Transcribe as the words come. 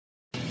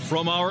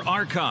From our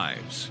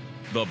archives,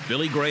 the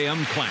Billy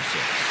Graham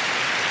Classics.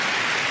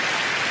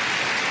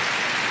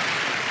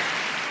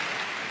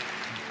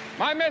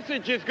 My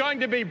message is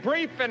going to be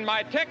brief, and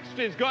my text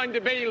is going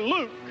to be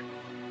Luke,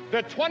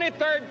 the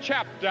 23rd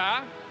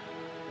chapter,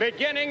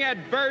 beginning at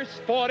verse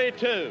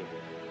 42.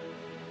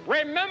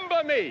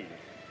 Remember me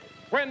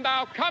when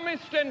thou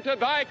comest into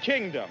thy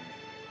kingdom.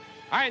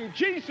 And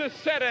Jesus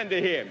said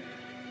unto him,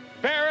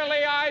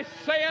 Verily I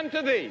say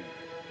unto thee,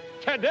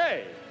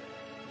 today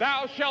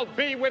thou shalt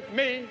be with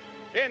me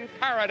in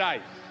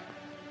paradise.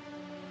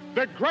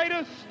 The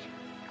greatest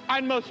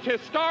and most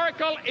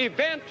historical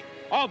event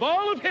of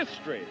all of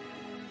history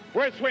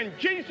was when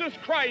Jesus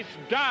Christ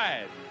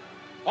died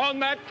on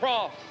that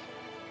cross.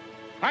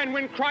 And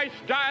when Christ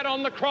died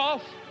on the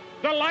cross,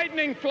 the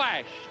lightning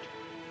flashed,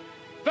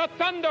 the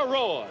thunder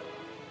roared,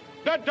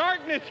 the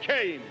darkness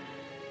came,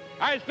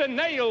 as the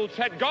nails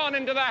had gone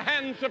into the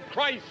hands of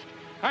Christ,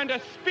 and a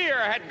spear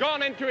had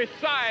gone into his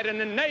side, and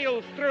the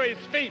nails through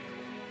his feet.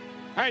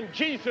 And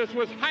Jesus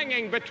was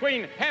hanging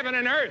between heaven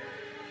and earth,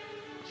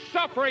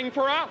 suffering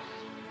for us.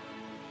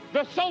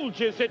 The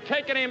soldiers had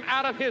taken him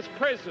out of his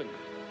prison,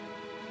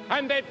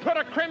 and they'd put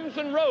a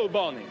crimson robe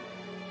on him.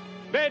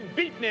 They'd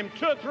beaten him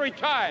 2 or 3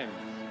 times.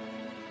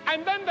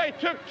 And then they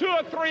took 2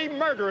 or 3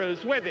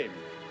 murderers with him,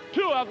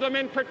 2 of them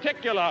in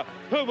particular,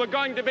 who were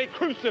going to be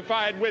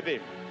crucified with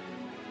him.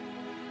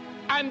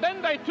 And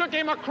then they took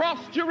him across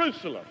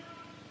Jerusalem,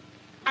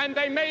 and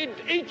they made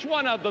each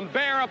one of them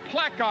bear a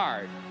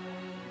placard,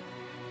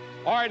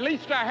 or at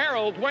least a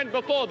herald went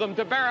before them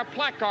to bear a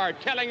placard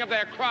telling of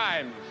their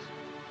crimes.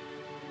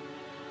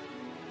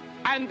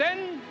 And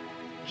then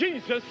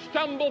Jesus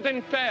stumbled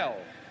and fell.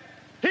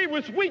 He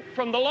was weak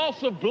from the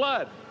loss of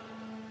blood,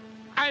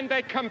 and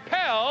they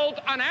compelled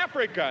an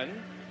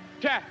African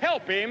to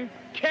help him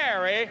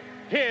carry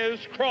his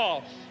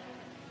cross.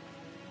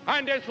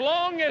 And as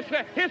long as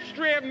the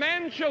history of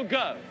man shall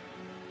go,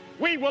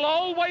 we will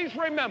always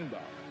remember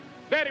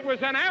that it was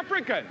an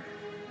African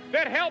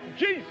that helped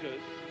Jesus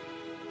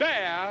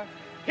bear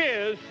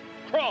his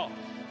cross.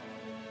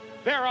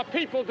 There are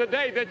people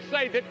today that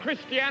say that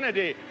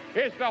Christianity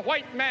is the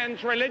white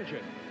man's religion.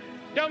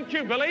 Don't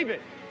you believe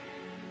it?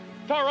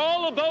 For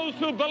all of those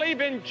who believe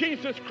in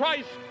Jesus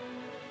Christ,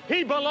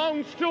 he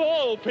belongs to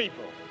all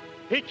people.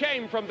 He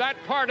came from that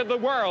part of the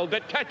world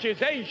that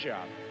touches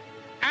Asia,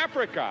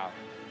 Africa,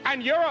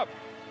 and Europe.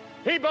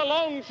 He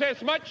belongs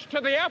as much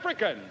to the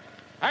African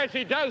as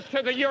he does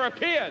to the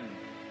European,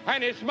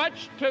 and as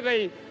much to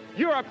the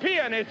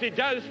European as he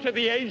does to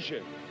the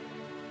Asian.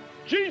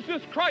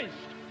 Jesus Christ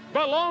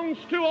belongs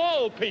to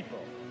all people,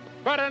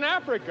 but an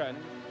African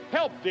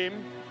helped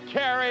him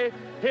carry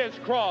his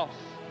cross.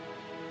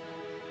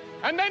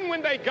 And then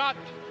when they got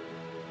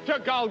to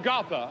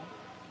Golgotha,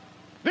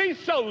 these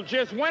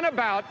soldiers went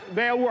about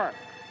their work,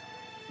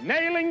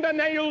 nailing the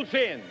nails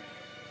in.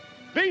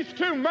 These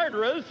 2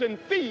 murderers and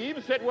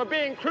thieves that were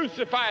being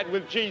crucified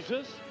with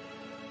Jesus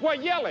were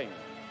yelling,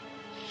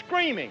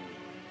 screaming,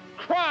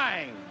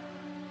 crying.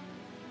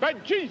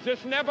 But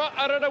Jesus never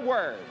uttered a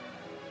word.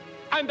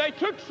 And they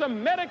took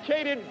some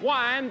medicated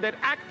wine that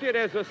acted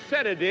as a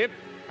sedative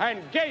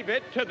and gave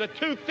it to the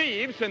 2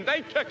 thieves, and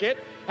they took it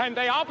and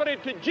they offered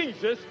it to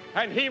Jesus,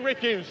 and he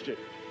refused it,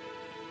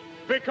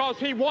 because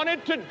he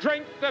wanted to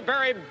drink the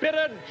very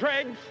bitter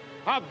dregs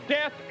of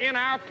death in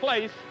our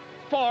place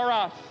for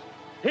us.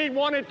 He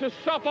wanted to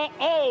suffer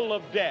all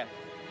of death,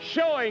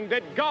 showing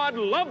that God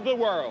loved the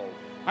world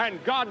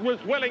and God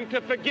was willing to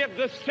forgive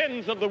the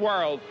sins of the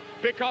world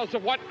because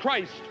of what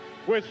Christ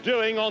was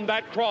doing on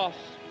that cross.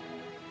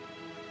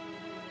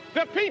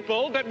 The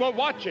people that were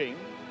watching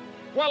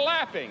were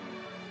laughing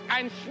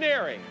and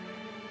sneering.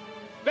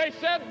 They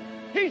said,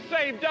 he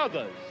saved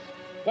others.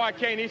 Why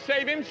can't he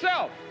save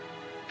himself?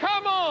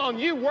 Come on,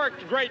 you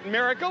worked great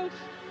miracles.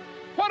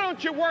 Why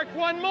don't you work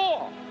one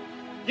more?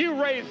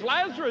 You raised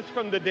Lazarus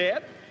from the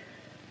dead.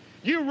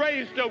 You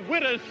raised a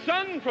widow's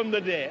son from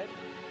the dead.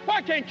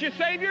 Why can't you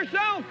save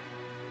yourself?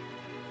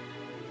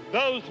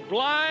 Those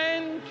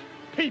blind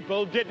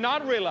people did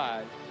not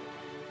realize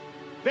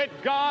that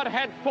God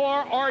had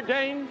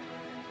foreordained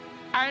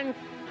and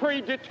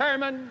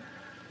predetermined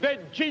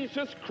that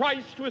Jesus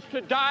Christ was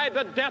to die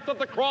the death of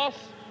the cross,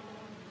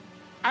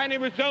 and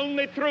it was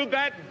only through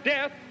that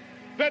death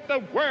that the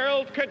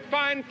world could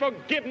find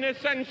forgiveness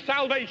and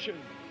salvation.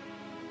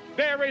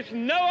 There is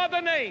no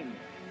other name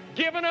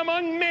given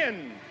among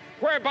men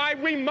whereby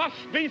we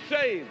must be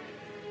saved.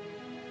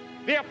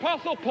 The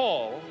Apostle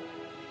Paul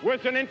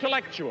was an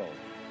intellectual,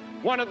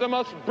 one of the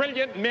most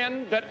brilliant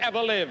men that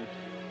ever lived.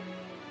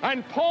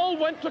 And Paul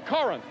went to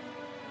Corinth,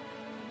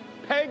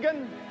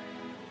 pagan,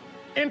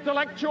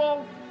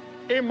 intellectual,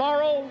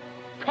 immoral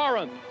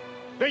Corinth,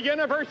 the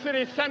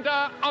university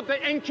center of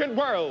the ancient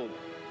world.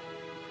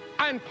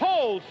 And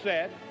Paul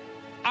said,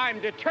 I'm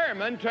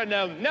determined to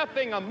know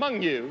nothing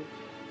among you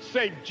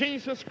save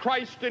Jesus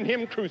Christ and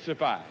him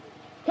crucified.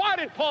 Why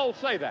did Paul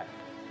say that?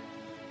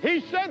 He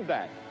said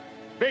that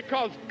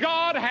because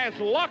God has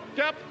locked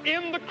up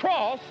in the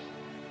cross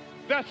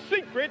the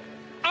secret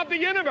of the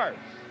universe.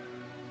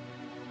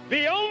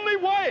 The only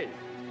way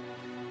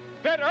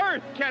that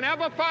earth can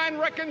ever find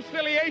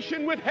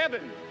reconciliation with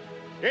heaven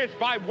is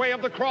by way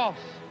of the cross.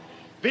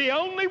 The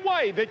only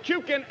way that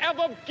you can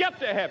ever get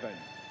to heaven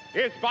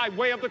is by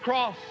way of the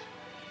cross.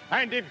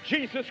 And if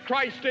Jesus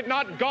Christ had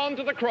not gone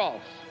to the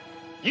cross,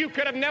 you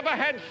could have never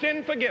had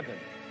sin forgiven.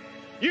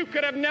 You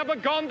could have never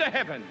gone to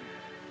heaven.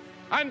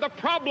 And the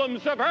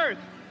problems of earth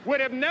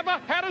would have never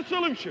had a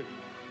solution.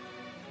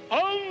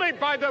 Only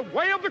by the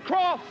way of the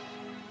cross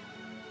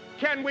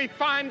can we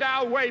find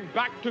our way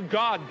back to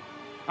God.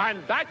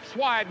 And that's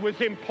why it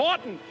was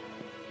important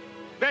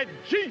that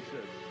Jesus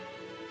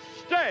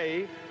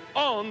stay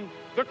on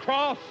the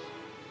cross.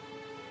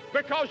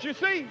 Because you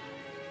see,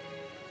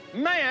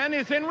 man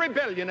is in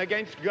rebellion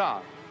against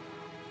God.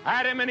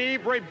 Adam and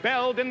Eve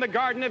rebelled in the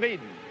Garden of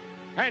Eden.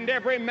 And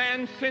every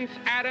man since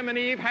Adam and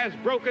Eve has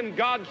broken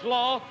God's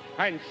law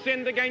and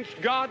sinned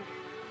against God.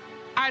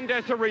 And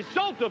as a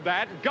result of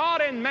that, God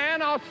and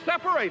man are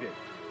separated.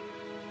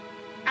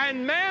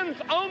 And man's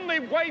only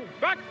way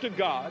back to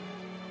God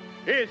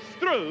is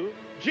through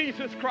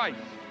Jesus Christ.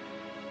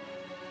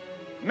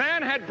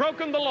 Man had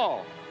broken the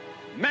law.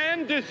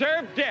 Man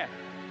deserved death.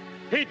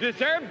 He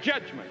deserved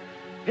judgment.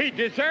 He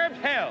deserved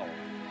hell.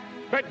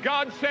 But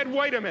God said,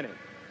 wait a minute.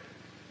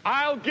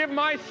 I'll give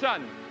my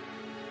son.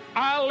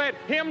 I'll let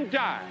him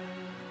die.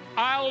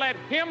 I'll let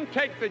him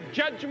take the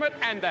judgment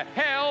and the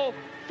hell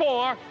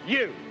for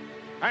you.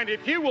 And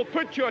if you will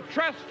put your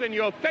trust and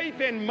your faith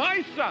in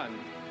my son,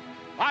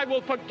 I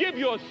will forgive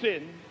your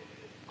sin.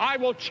 I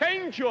will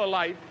change your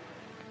life.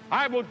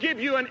 I will give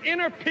you an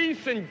inner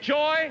peace and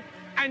joy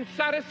and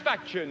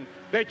satisfaction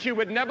that you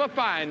would never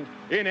find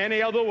in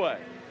any other way.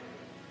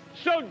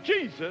 So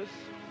Jesus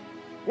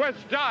was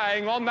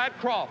dying on that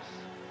cross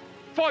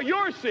for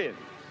your sins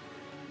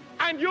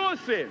and your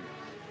sins.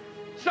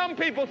 Some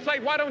people say,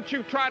 why don't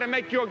you try to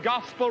make your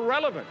gospel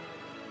relevant?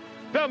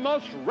 The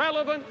most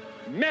relevant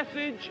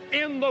message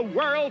in the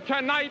world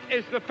tonight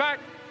is the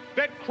fact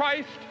that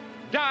Christ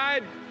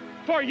died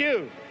for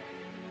you.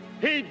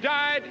 He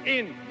died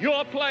in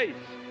your place.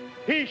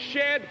 He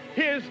shed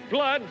his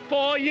blood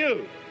for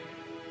you.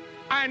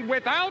 And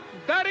without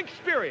that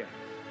experience,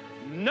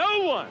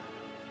 no one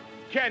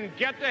can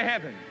get to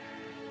heaven.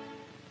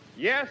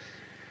 Yes,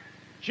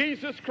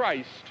 Jesus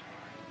Christ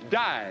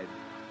died,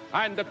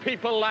 and the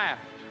people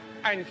laughed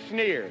and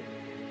sneered.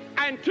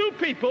 And two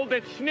people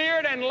that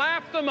sneered and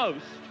laughed the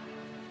most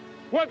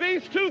were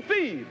these two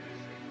thieves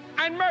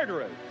and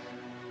murderers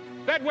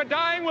that were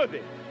dying with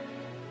him.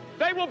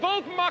 They were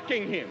both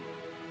mocking him,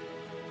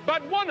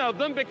 but one of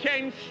them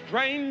became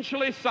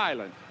strangely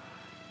silent.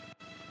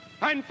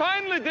 And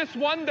finally, this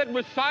one that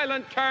was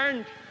silent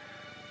turned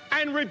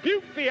and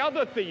rebuked the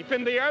other thief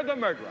in the air, the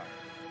murderer,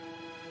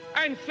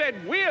 and said,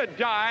 we're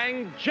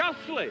dying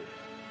justly.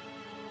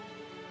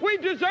 We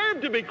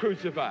deserve to be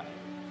crucified,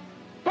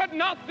 but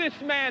not this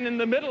man in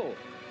the middle.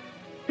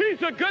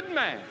 He's a good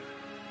man.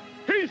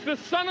 He's the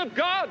Son of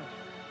God.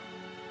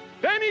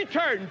 Then he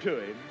turned to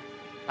him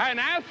and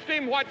asked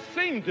him what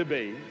seemed to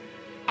be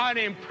an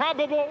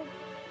improbable,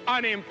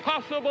 an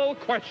impossible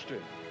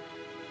question.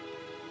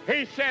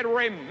 He said,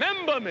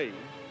 remember me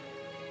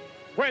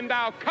when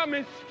thou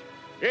comest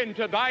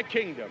into thy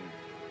kingdom.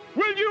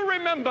 Will you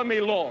remember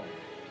me, Lord?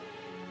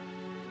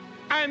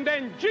 And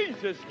then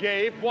Jesus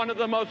gave one of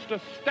the most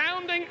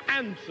astounding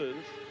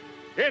answers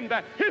in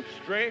the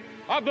history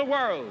of the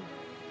world.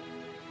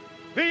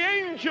 The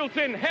angels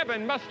in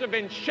heaven must have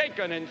been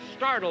shaken and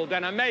startled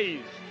and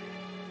amazed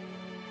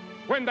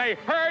when they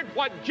heard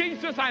what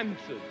Jesus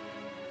answered.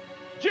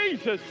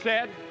 Jesus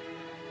said,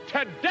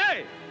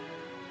 today,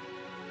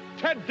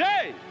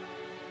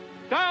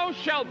 thou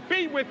shalt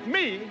be with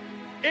me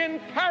in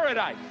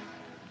paradise.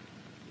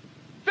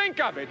 Think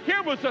of it.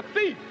 Here was a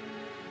thief,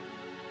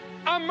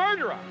 a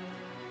murderer,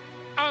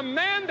 a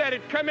man that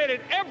had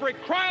committed every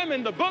crime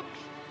in the books,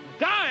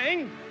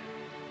 dying,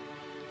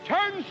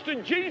 turns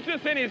to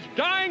Jesus in his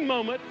dying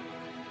moment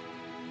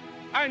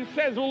and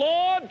says,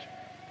 Lord,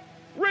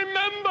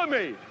 remember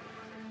me.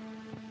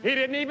 He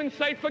didn't even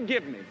say,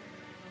 forgive me.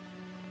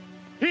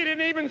 He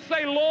didn't even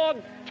say,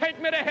 Lord,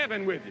 take me to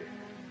heaven with you.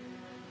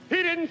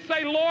 He didn't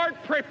say, Lord,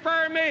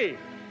 prefer me.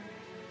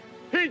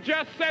 He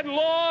just said,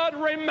 Lord,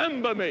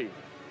 remember me.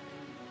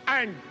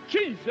 And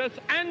Jesus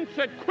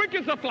answered quick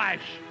as a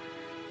flash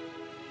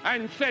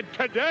and said,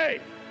 today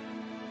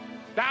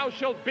thou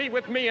shalt be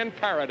with me in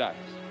paradise.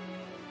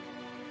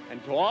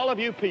 And to all of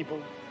you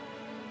people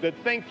that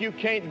think you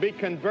can't be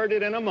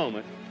converted in a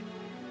moment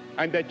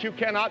and that you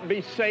cannot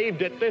be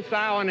saved at this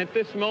hour and at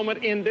this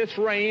moment in this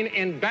rain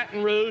in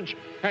Baton Rouge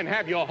and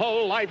have your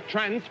whole life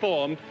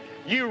transformed,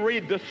 you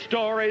read the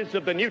stories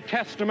of the New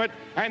Testament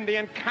and the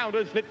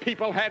encounters that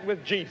people had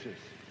with Jesus.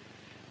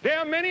 There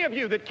are many of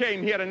you that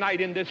came here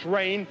tonight in this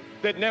rain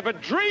that never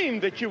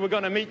dreamed that you were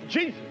going to meet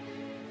Jesus.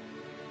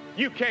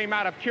 You came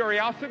out of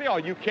curiosity, or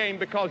you came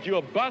because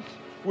your bus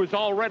was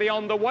already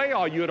on the way,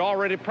 or you had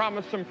already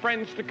promised some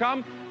friends to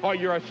come, or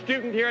you're a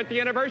student here at the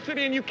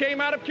university and you came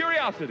out of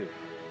curiosity.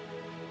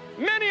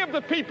 Many of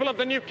the people of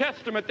the New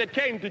Testament that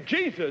came to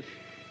Jesus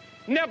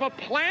never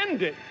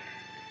planned it.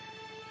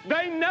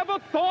 They never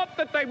thought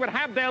that they would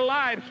have their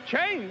lives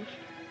changed.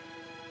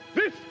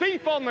 This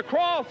thief on the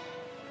cross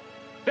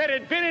that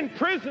had been in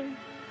prison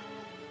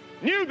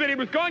knew that he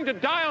was going to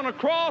die on a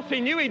cross.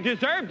 He knew he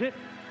deserved it.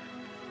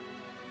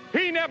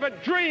 He never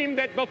dreamed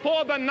that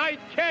before the night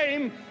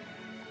came,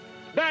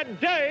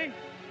 that day,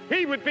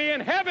 he would be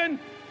in heaven.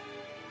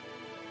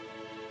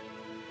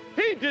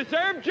 He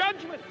deserved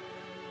judgment.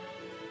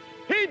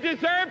 He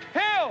deserved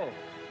hell.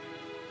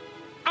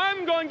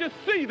 I'm going to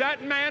see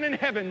that man in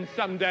heaven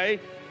someday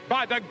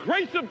by the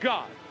grace of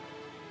God.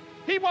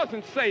 He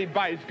wasn't saved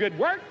by his good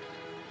works.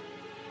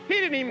 He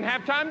didn't even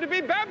have time to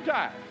be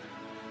baptized.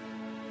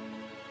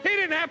 He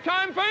didn't have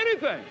time for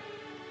anything.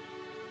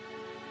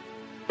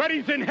 But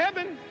he's in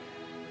heaven.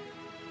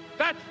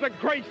 That's the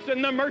grace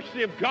and the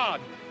mercy of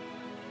God.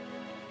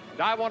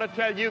 And I want to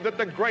tell you that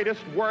the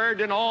greatest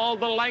word in all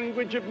the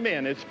language of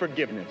men is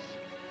forgiveness.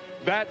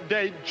 That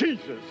day,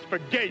 Jesus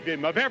forgave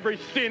him of every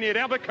sin he had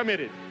ever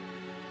committed,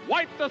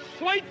 wiped the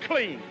slate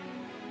clean,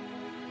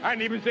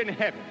 and he was in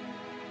heaven.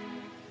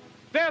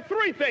 There are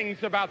three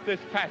things about this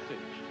passage.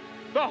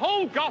 The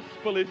whole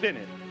gospel is in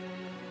it.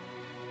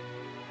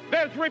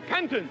 There's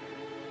repentance.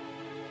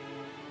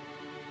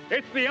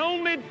 It's the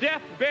only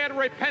deathbed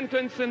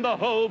repentance in the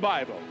whole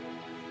Bible.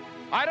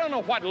 I don't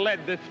know what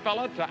led this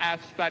fellow to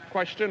ask that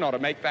question or to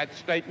make that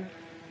statement.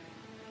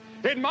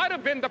 It might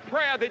have been the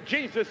prayer that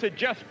Jesus had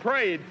just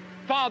prayed,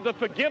 Father,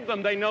 forgive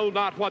them, they know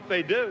not what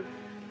they do.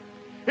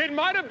 It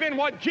might have been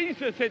what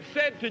Jesus had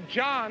said to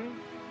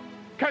John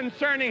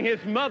concerning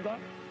his mother.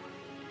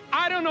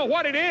 I don't know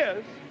what it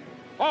is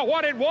or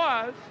what it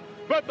was,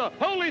 but the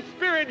Holy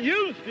Spirit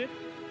used it.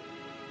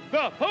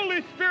 The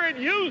Holy Spirit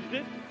used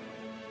it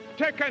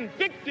to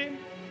convict him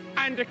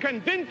and to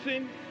convince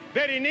him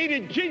that he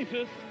needed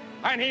Jesus,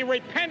 and he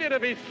repented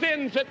of his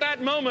sins at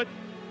that moment,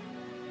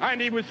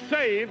 and he was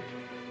saved.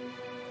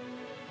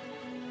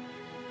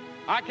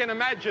 I can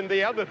imagine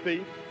the other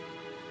thief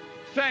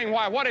saying,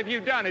 why, what have you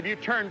done? Have you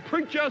turned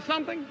preacher or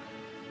something?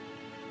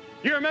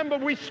 You remember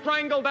we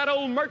strangled that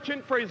old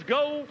merchant for his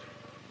gold?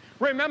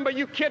 Remember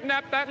you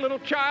kidnapped that little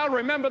child?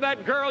 Remember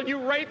that girl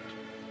you raped?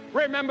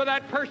 Remember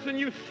that person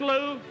you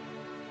slew?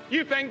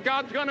 You think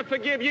God's going to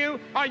forgive you,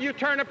 or you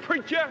turn a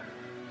preacher?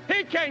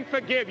 He can't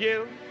forgive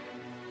you.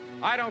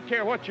 I don't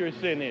care what your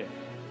sin is.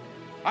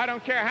 I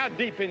don't care how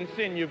deep in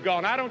sin you've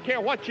gone. I don't care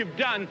what you've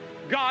done.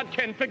 God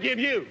can forgive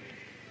you.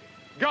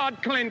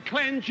 God can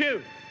cleanse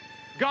you.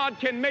 God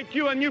can make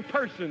you a new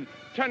person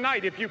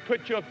tonight if you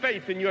put your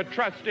faith and your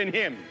trust in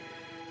him.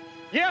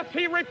 Yes,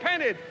 he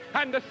repented,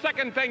 and the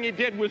second thing he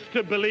did was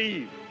to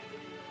believe.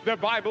 The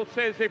Bible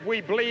says if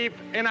we believe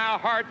in our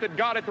heart that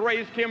God hath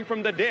raised him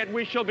from the dead,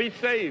 we shall be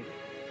saved.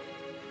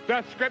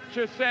 The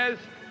scripture says,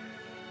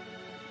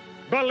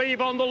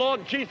 believe on the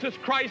Lord Jesus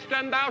Christ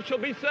and thou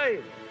shalt be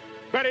saved.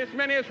 But as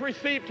many as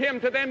received him,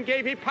 to them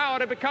gave he power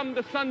to become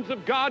the sons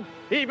of God,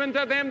 even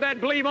to them that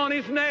believe on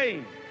his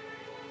name.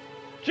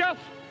 Just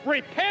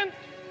repent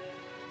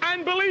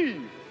and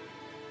believe,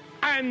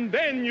 and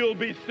then you'll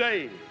be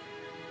saved.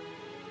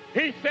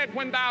 He said,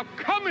 when thou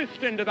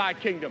comest into thy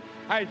kingdom,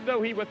 as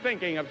though he were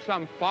thinking of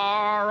some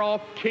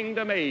far-off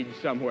kingdom age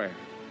somewhere.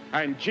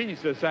 And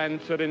Jesus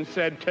answered and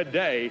said,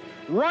 today,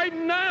 right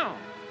now,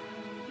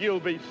 you'll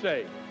be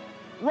saved.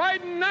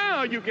 Right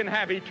now, you can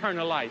have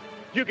eternal life.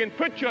 You can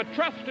put your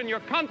trust and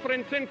your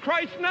confidence in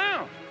Christ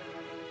now.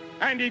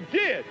 And he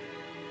did.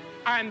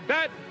 And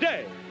that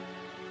day,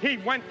 he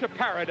went to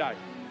paradise.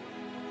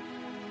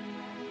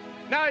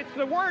 Now, it's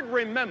the word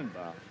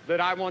remember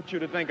that I want you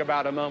to think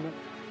about a moment.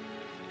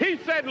 He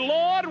said,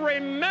 Lord,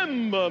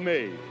 remember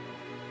me.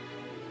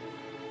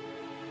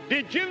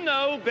 Did you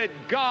know that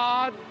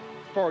God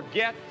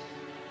forgets?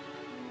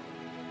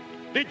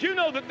 Did you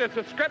know that there's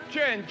a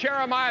scripture in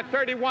Jeremiah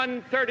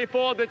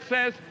 31:34 that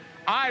says,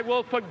 I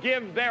will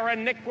forgive their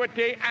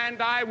iniquity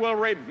and I will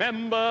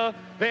remember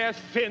their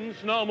sins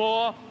no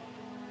more?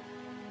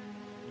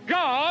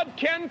 God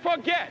can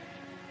forget.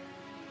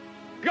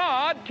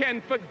 God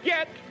can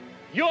forget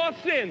your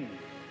sins.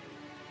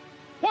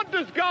 What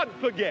does God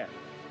forget?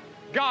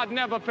 God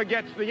never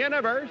forgets the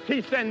universe.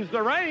 He sends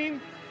the rain.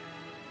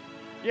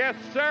 Yes,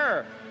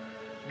 sir.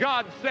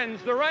 God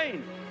sends the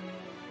rain.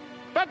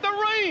 But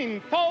the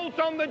rain falls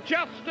on the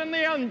just and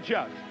the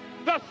unjust.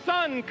 The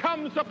sun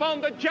comes upon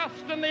the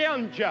just and the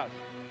unjust.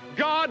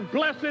 God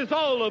blesses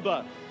all of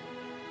us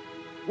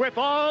with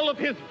all of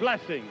his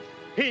blessings.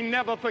 He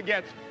never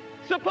forgets.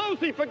 Suppose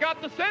he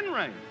forgot to send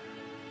rain.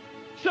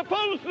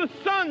 Suppose the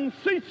sun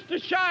ceased to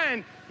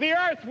shine, the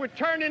earth would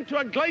turn into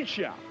a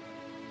glacier.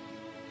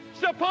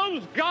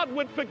 Suppose God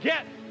would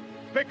forget,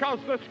 because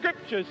the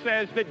scripture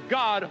says that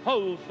God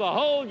holds the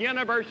whole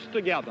universe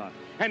together.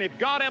 And if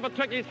God ever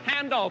took his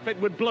hand off, it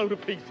would blow to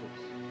pieces.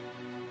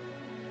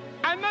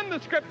 And then the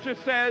scripture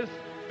says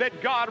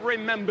that God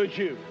remembers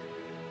you.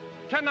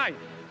 Tonight,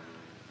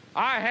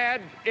 I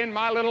had in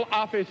my little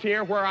office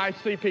here where I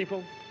see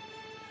people,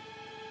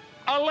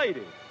 a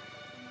lady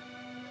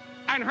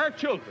and her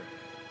children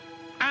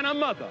and a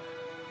mother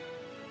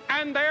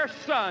and their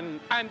son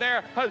and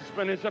their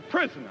husband is a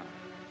prisoner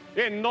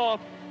in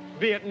North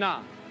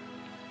Vietnam.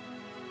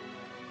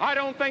 I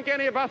don't think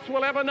any of us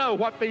will ever know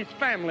what these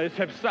families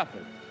have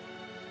suffered.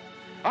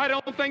 I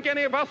don't think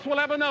any of us will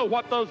ever know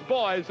what those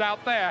boys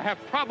out there have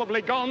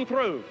probably gone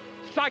through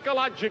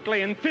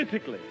psychologically and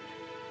physically,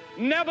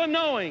 never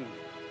knowing.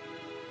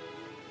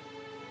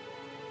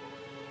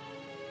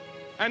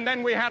 And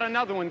then we had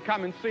another one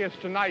come and see us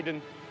tonight,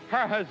 and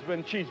her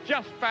husband, she's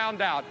just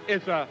found out,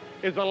 is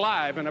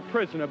alive and a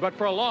prisoner, but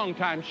for a long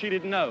time she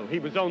didn't know. He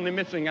was only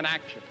missing in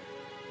action.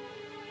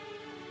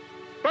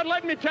 But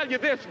let me tell you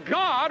this,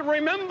 God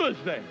remembers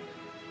them.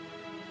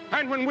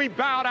 And when we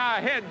bowed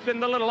our heads in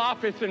the little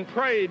office and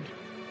prayed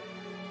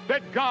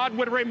that God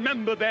would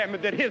remember them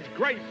and that his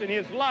grace and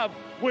his love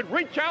would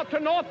reach out to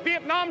North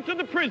Vietnam, to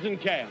the prison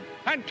camp,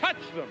 and touch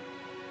them.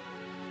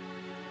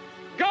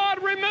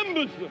 God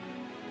remembers them,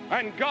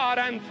 and God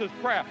answers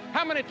prayer.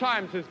 How many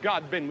times has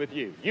God been with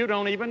you? You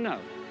don't even know.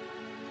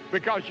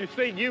 Because you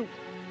see, you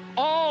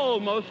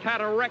almost had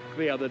a wreck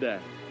the other day,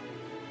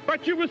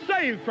 but you were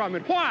saved from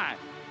it. Why?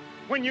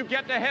 When you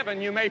get to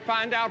heaven, you may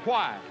find out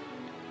why.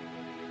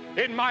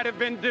 It might have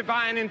been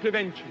divine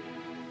intervention.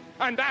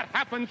 And that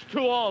happens to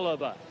all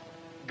of us.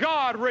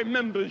 God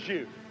remembers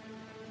you.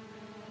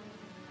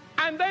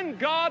 And then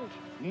God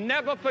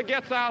never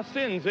forgets our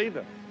sins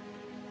either.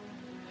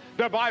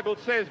 The Bible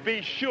says,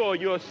 be sure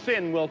your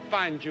sin will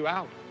find you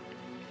out.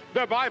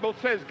 The Bible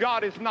says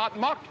God is not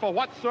mocked, for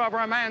whatsoever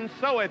a man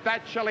soweth,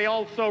 that shall he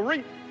also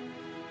reap.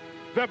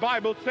 The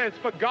Bible says,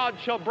 for God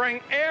shall bring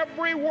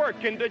every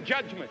work into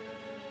judgment.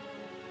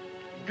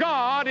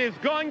 God is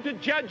going to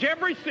judge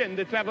every sin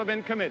that's ever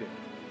been committed.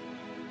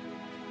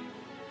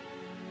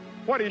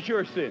 What is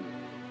your sin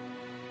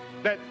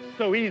that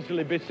so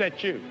easily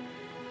besets you?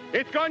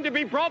 It's going to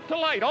be brought to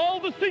light, all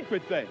the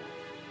secret things.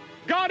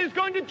 God is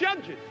going to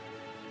judge it.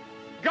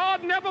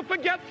 God never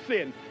forgets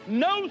sin.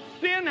 No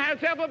sin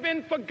has ever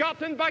been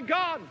forgotten by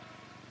God.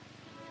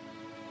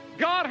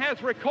 God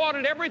has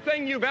recorded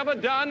everything you've ever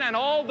done and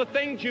all the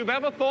things you've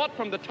ever thought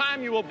from the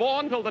time you were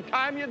born till the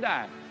time you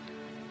die.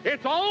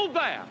 It's all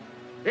there.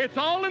 It's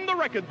all in the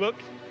record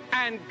books,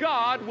 and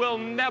God will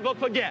never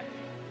forget.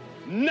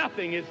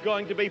 Nothing is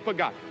going to be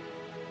forgotten.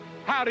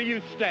 How do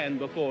you stand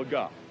before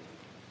God?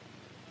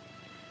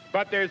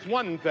 But there's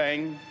one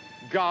thing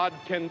God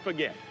can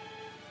forget.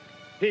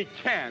 He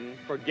can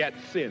forget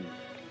sin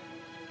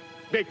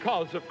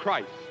because of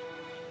Christ.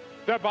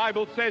 The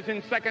Bible says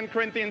in 2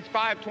 Corinthians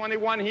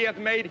 5:21, he hath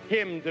made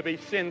him to be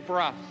sin for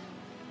us.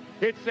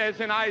 It says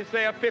in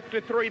Isaiah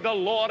 53, the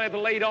Lord hath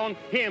laid on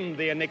him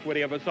the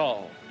iniquity of us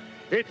all.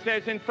 It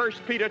says in 1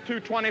 Peter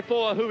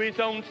 2:24, who his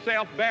own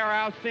self bare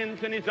our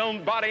sins in his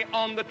own body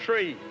on the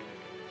tree.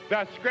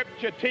 The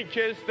scripture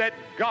teaches that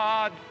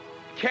God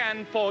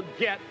can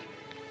forget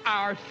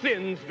our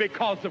sins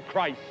because of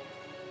Christ.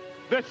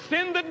 The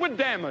sin that would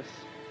damn us,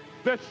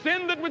 the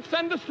sin that would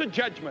send us to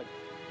judgment,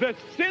 the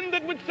sin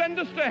that would send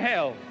us to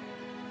hell,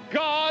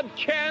 God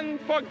can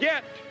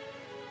forget.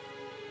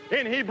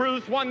 In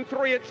Hebrews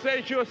 1:3 it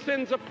says your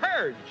sins are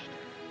purged.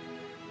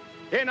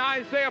 In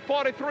Isaiah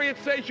 43 it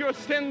says your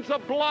sins are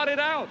blotted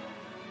out.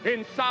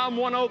 In Psalm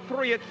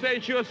 103 it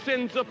says your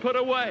sins are put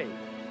away.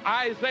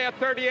 Isaiah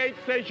 38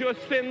 says your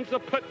sins are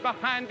put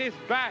behind his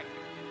back.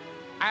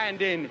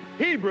 And in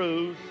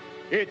Hebrews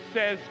it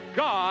says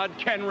God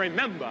can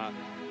remember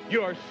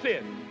your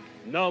sin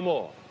no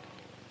more.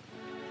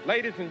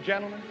 Ladies and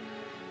gentlemen,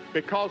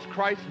 because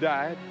Christ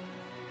died,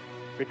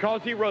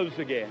 because he rose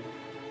again,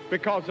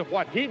 because of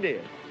what he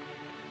did,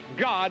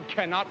 God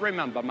cannot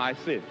remember my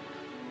sins.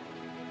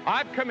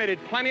 I've committed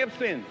plenty of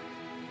sins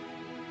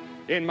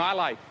in my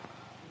life.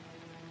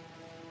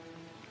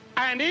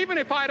 And even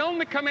if I'd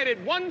only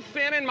committed one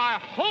sin in my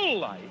whole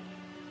life,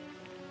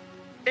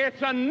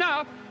 it's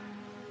enough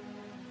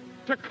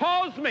to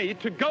cause me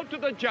to go to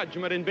the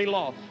judgment and be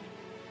lost.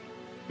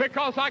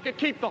 Because I could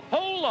keep the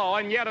whole law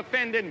and yet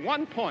offend in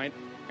one point,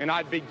 and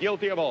I'd be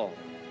guilty of all.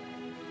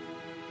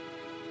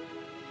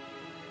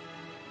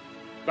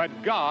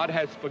 But God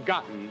has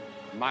forgotten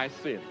my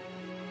sin.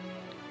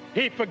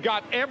 He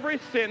forgot every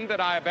sin that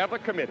I have ever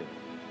committed.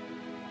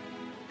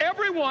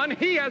 Every one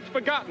he has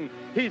forgotten.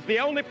 He's the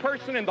only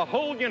person in the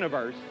whole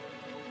universe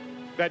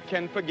that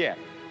can forget.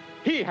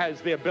 He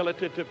has the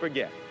ability to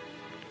forget.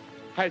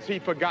 Has he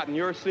forgotten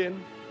your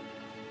sin?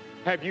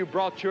 Have you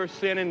brought your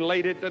sin and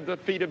laid it at the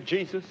feet of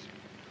Jesus?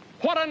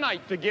 What a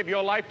night to give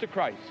your life to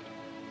Christ.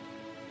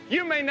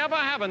 You may never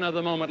have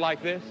another moment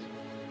like this.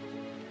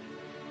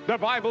 The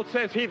Bible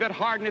says, he that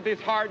hardeneth his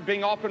heart,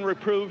 being often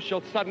reproved,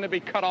 shall suddenly be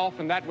cut off,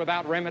 and that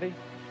without remedy.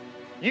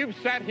 You've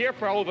sat here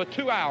for over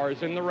 2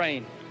 hours in the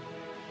rain.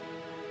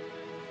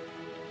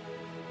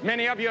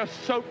 Many of you are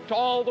soaked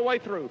all the way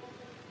through.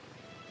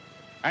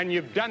 And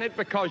you've done it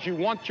because you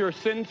want your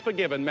sins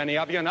forgiven, many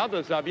of you, and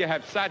others of you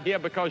have sat here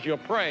because you're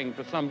praying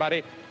for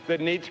somebody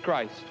that needs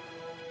Christ.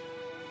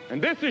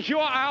 And this is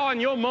your hour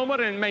and your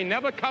moment, and it may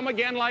never come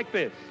again like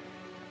this.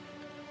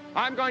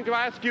 I'm going to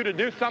ask you to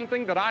do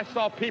something that I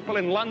saw people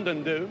in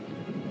London do.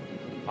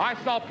 I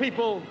saw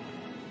people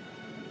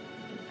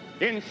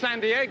in San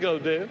Diego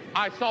do.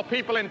 I saw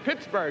people in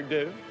Pittsburgh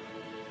do.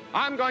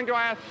 I'm going to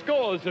ask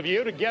scores of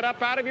you to get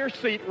up out of your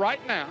seat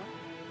right now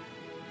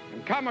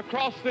and come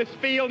across this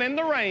field in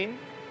the rain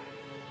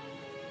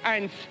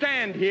and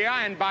stand here,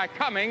 and by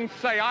coming,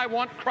 say, I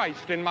want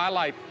Christ in my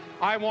life.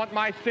 I want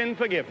my sin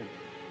forgiven.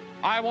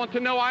 I want to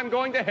know I'm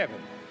going to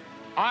heaven.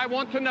 I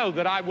want to know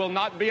that I will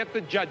not be at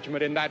the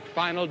judgment in that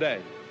final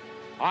day.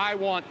 I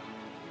want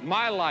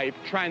my life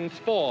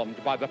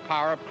transformed by the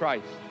power of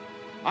Christ.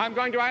 I'm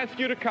going to ask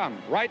you to come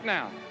right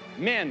now.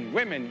 Men,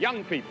 women,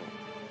 young people.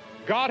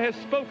 God has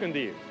spoken to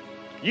you.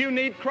 You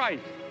need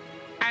Christ.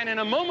 And in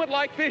a moment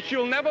like this,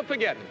 you'll never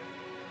forget it.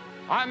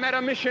 I met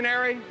a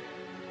missionary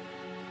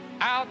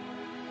out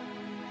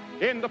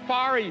in the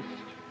Far East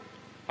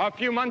a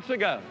few months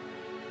ago.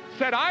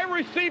 Said, I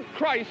received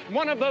Christ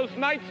one of those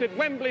nights at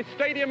Wembley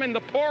Stadium in the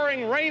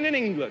pouring rain in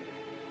England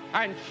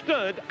and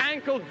stood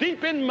ankle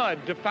deep in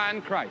mud to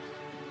find Christ.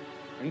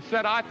 And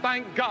said, I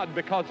thank God,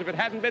 because if it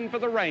hadn't been for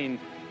the rain,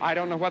 I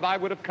don't know whether I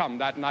would have come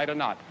that night or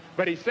not.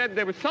 But he said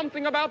there was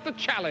something about the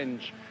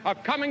challenge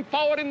of coming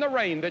forward in the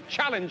rain that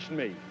challenged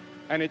me,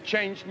 and it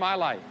changed my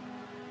life.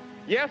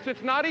 Yes,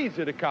 it's not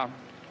easy to come,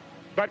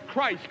 but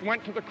Christ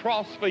went to the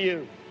cross for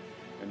you.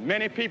 And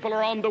many people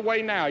are on the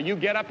way now. You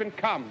get up and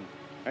come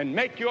and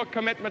make your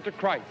commitment to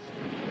Christ.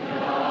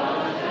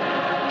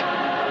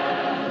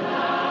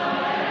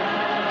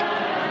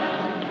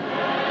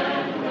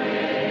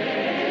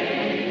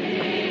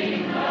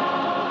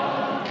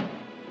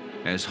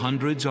 As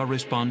hundreds are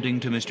responding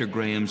to Mr.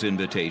 Graham's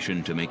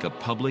invitation to make a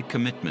public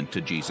commitment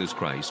to Jesus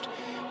Christ,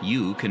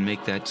 you can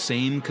make that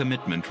same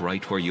commitment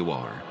right where you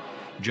are.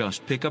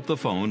 Just pick up the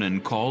phone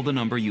and call the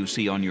number you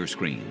see on your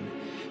screen.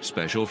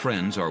 Special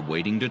friends are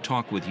waiting to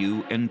talk with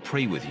you and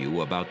pray with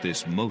you about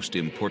this most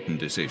important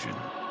decision.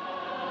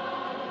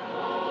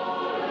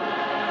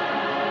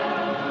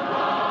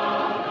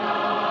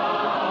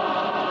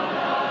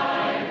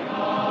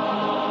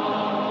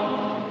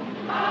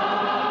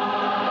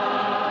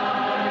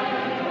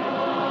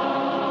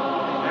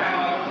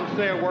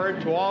 Say a word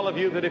to all of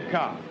you that have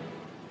come.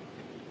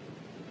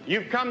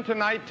 You've come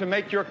tonight to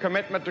make your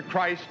commitment to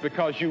Christ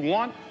because you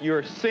want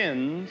your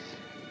sins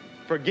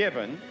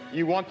forgiven.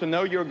 You want to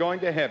know you're going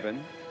to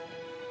heaven.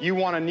 You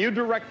want a new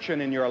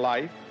direction in your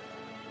life.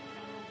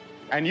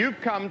 And you've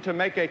come to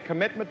make a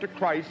commitment to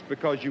Christ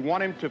because you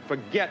want him to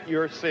forget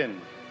your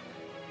sins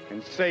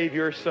and save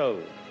your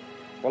soul.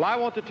 Well, I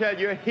want to tell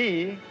you,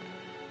 he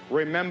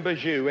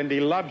remembers you, and he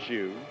loves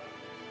you,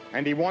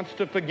 and he wants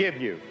to forgive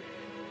you.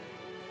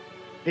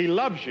 He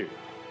loves you.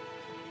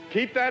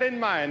 Keep that in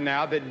mind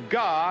now, that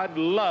God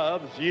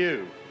loves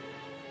you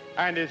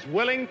and is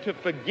willing to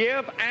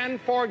forgive and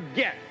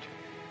forget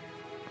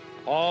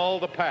all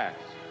the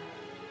past.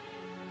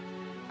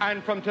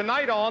 And from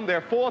tonight on, there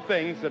are 4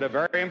 things that are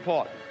very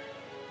important.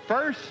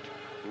 First,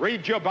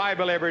 read your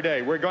Bible every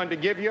day. We're going to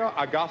give you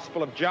a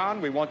Gospel of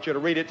John. We want you to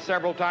read it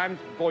several times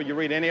before you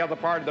read any other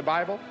part of the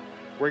Bible.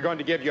 We're going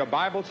to give you a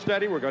Bible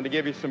study. We're going to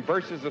give you some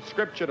verses of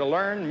Scripture to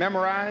learn,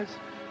 memorize.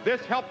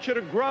 This helps you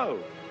to grow.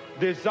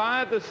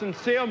 Desire the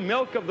sincere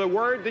milk of the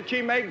Word that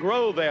ye may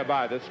grow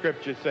thereby, the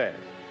Scripture says.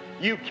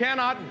 You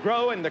cannot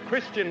grow in the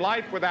Christian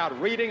life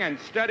without reading and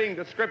studying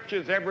the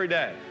Scriptures every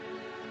day.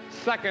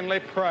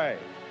 Secondly, pray.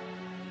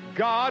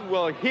 God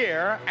will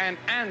hear and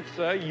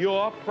answer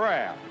your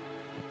prayer.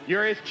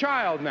 You're his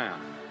child now.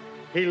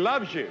 He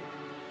loves you.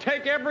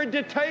 Take every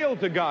detail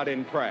to God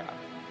in prayer.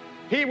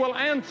 He will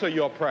answer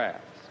your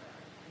prayers.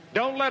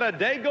 Don't let a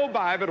day go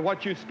by but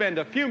what you spend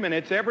a few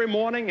minutes every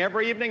morning,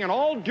 every evening, and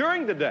all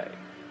during the day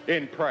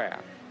in prayer.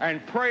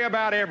 And pray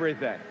about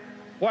everything.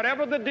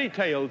 Whatever the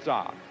details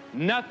are,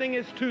 nothing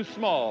is too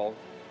small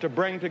to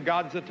bring to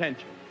God's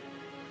attention.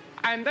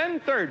 And then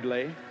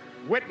thirdly,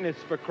 witness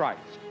for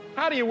Christ.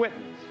 How do you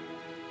witness?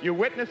 You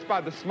witness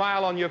by the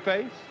smile on your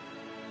face.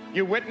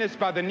 You witness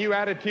by the new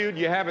attitude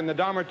you have in the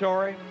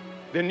dormitory,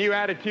 the new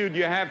attitude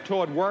you have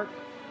toward work,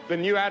 the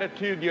new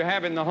attitude you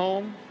have in the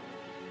home.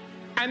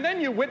 And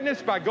then you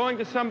witness by going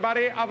to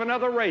somebody of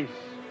another race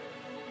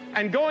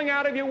and going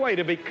out of your way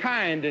to be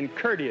kind and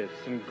courteous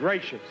and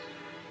gracious.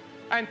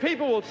 And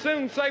people will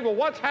soon say, well,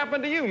 what's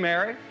happened to you,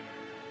 Mary?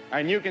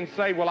 And you can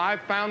say, well,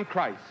 I've found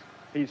Christ.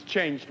 He's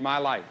changed my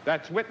life.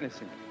 That's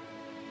witnessing.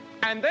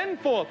 And then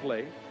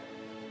fourthly,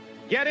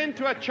 get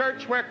into a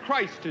church where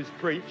Christ is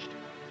preached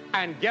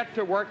and get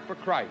to work for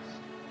Christ.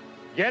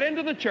 Get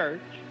into the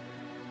church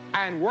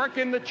and work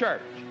in the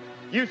church.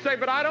 You say,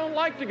 but I don't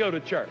like to go to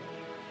church.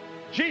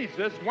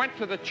 Jesus went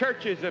to the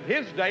churches of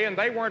his day and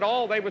they weren't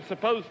all they were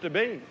supposed to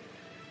be.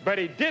 But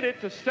he did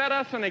it to set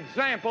us an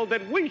example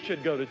that we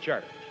should go to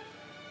church.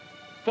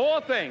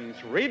 4 things: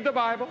 read the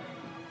Bible,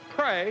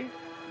 pray,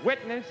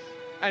 witness,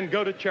 and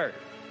go to church.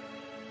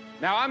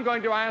 Now I'm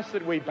going to ask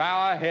that we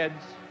bow our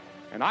heads,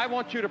 and I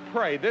want you to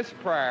pray this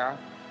prayer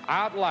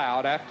out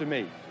loud after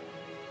me.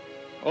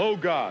 Oh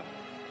God,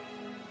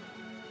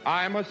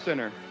 I am a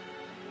sinner.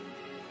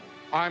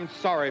 I'm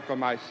sorry for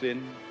my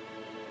sin.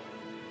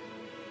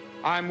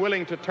 I'm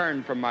willing to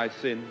turn from my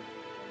sin.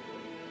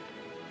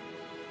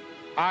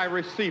 I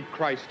receive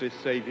Christ as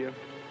Savior.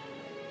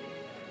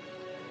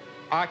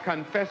 I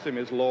confess him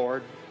as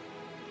Lord.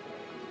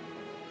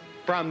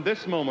 From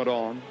this moment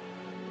on,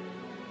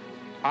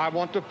 I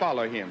want to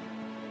follow him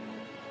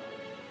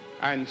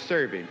and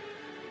serve him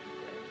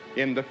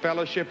in the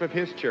fellowship of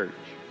his church.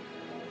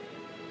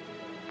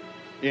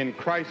 In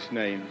Christ's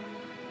name,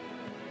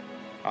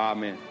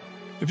 amen.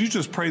 If you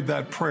just prayed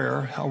that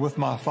prayer with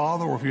my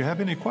Father, or if you have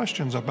any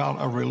questions about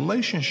a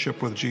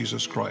relationship with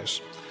Jesus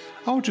Christ,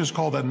 I would just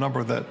call that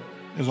number that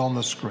is on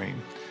the screen.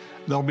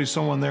 There'll be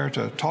someone there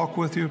to talk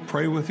with you,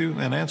 pray with you,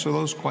 and answer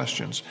those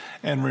questions.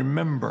 And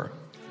remember,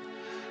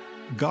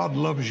 God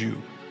loves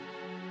you.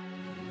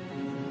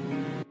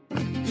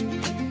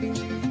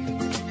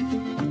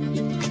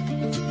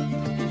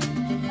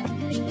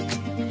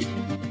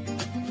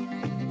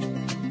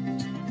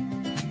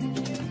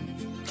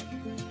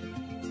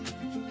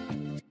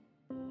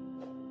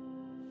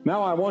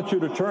 Now I want you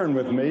to turn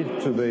with me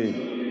to the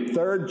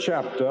 3rd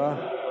chapter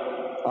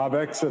of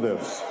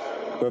Exodus.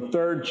 The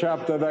 3rd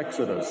chapter of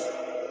Exodus.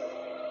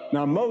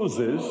 Now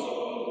Moses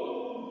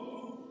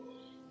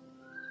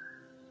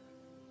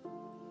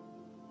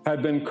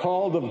had been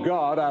called of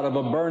God out of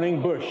a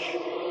burning bush,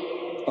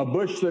 a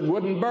bush that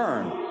wouldn't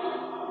burn.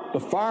 The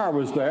fire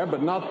was there,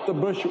 but not the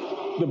bush.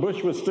 The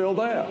bush was still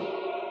there.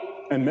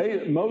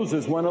 And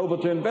Moses went over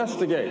to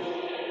investigate.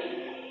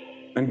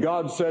 And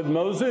God said,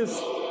 Moses,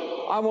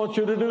 I want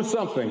you to do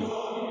something.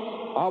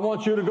 I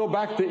want you to go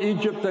back to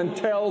Egypt and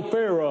tell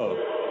Pharaoh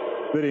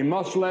that he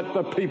must let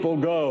the people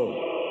go.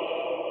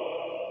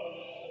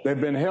 They've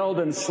been held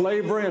in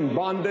slavery and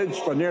bondage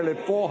for nearly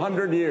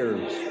 400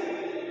 years.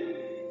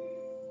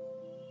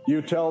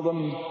 You tell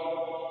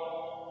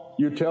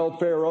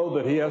Pharaoh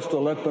that he has to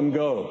let them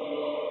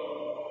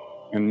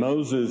go. And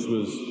Moses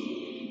was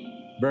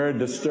very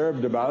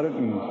disturbed about it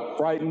and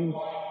frightened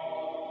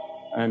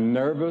and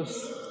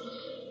nervous.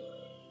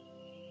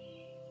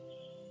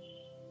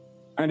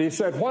 And he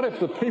said, what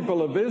if the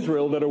people of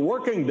Israel that are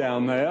working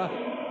down there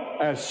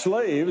as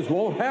slaves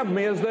won't have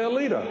me as their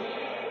leader?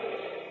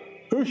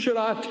 Who should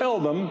I tell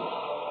them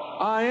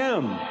I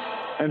am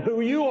and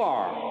who you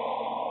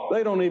are?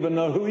 They don't even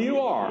know who you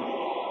are.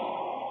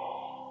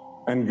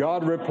 And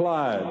God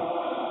replied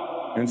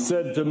and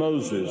said to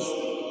Moses,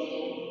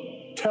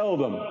 tell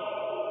them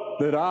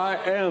that I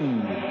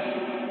am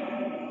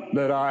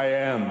that I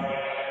am.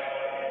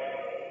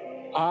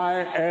 I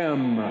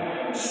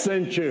am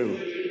sent you.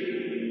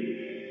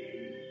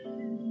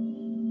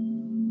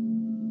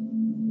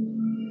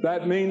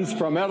 That means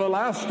from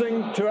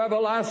everlasting to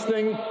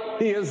everlasting,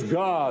 he is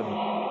God.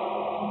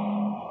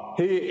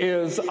 He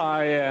is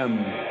I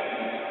am.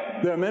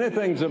 There are many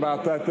things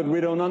about that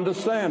we don't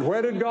understand.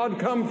 Where did God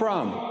come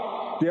from?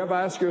 Do you ever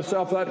ask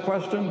yourself that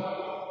question?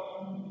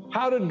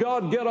 How did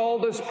God get all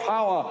this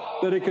power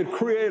that he could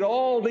create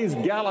all these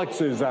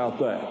galaxies out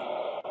there?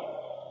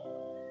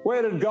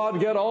 Where did God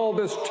get all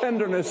this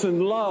tenderness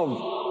and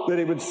love that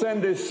he would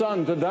send his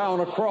son to die on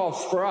a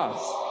cross for us?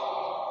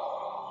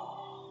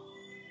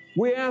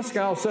 We ask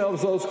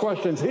ourselves those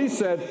questions. He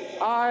said,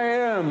 I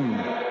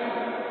am.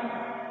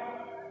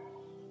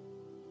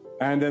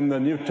 And in the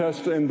New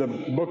Testament, in the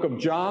book of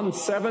John,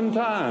 7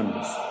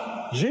 times,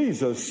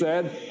 Jesus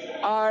said,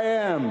 I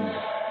am.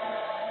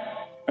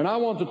 And I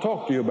want to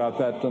talk to you about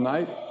that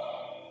tonight.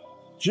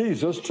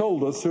 Jesus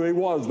told us who he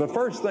was. The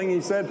first thing he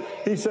said,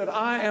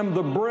 I am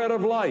the bread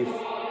of life.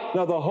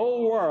 Now, the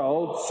whole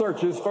world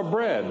searches for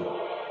bread.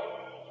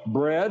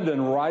 Bread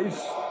and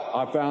rice.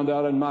 I found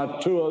out in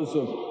my tours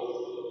of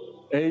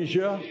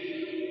Asia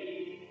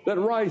that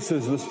rice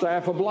is the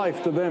staff of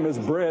life to them as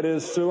bread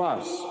is to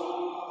us.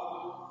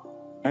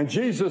 And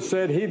Jesus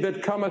said, he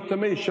that cometh to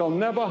me shall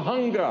never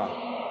hunger.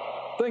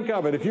 Think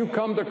of it. If you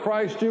come to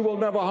Christ, you will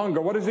never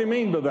hunger. What does he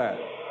mean by that?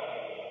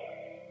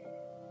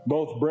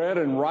 Both bread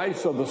and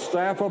rice are the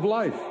staff of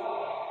life.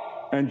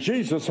 And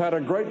Jesus had a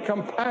great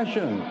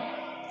compassion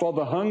for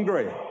the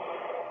hungry.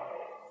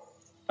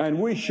 And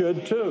we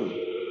should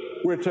too.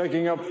 We're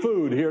taking up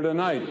food here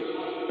tonight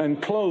and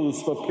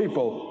clothes for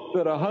people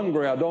that are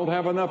hungry. I don't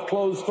have enough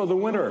clothes for the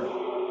winter.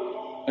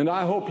 And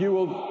I hope you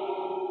will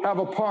have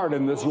a part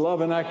in this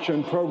Love in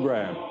Action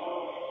program.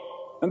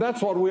 And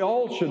that's what we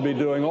all should be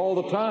doing all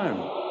the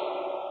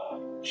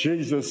time.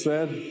 Jesus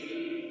said,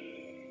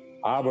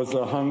 I was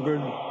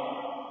a-hungered,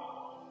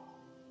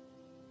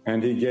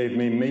 and he gave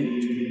me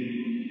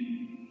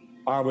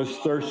meat. I was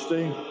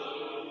thirsty,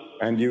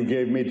 and you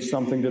gave me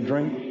something to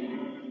drink.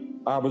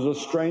 I was a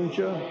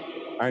stranger,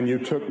 and you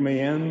took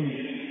me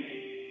in.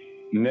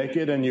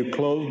 Naked, and you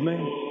clothed me.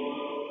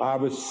 I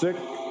was sick,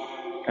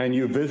 and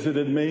you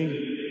visited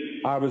me.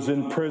 I was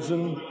in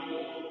prison,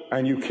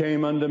 and you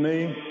came unto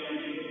me.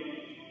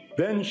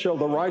 Then shall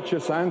the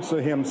righteous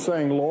answer him,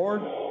 saying,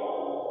 Lord,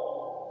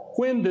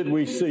 when did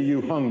we see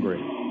you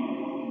hungry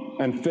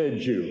and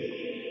fed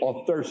you,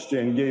 or thirsty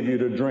and gave you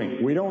to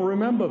drink? We don't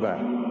remember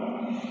that.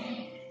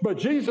 But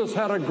Jesus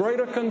had a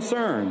greater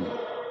concern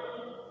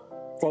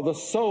for the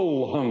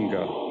soul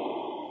hunger.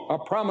 A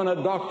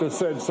prominent doctor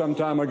said some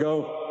time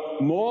ago,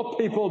 more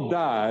people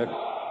die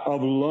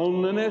of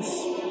loneliness,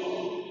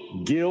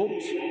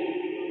 guilt,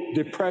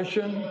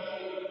 depression,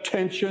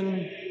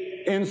 tension,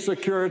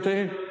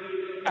 insecurity,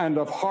 and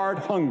of heart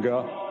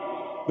hunger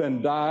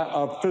than die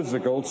of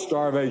physical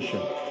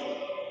starvation.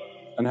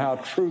 And how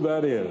true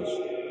that is.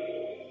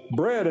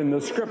 Bread in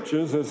the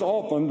Scriptures is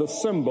often the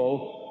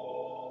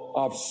symbol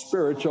of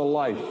spiritual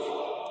life.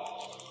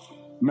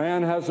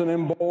 Man has an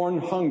inborn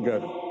hunger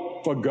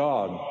for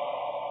God.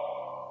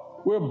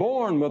 We're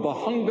born with a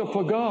hunger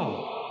for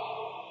God.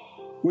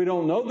 We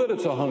don't know that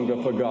it's a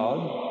hunger for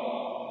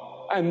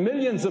God. And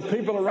millions of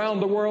people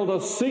around the world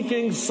are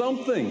seeking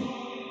something.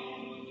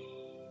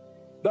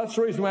 That's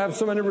the reason we have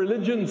so many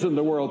religions in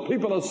the world.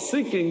 People are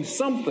seeking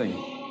something.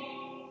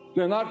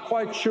 They're not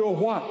quite sure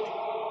what.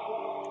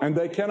 And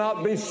they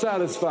cannot be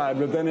satisfied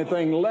with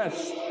anything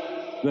less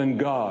than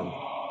God.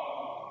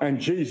 And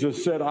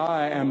Jesus said,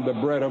 I am the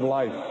bread of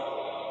life.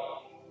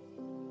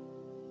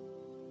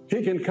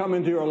 He can come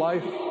into your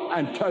life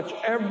and touch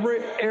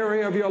every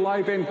area of your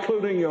life,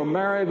 including your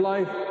married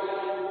life,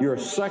 your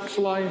sex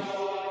life,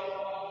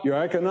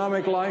 your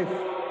economic life,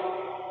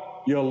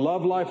 your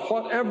love life,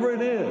 whatever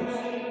it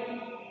is.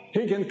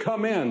 He can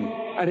come in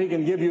and He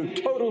can give you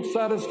total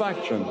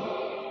satisfaction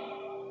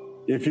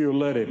if you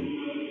let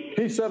Him.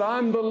 He said,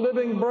 I'm the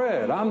living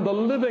bread. I'm the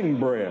living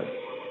bread,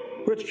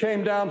 which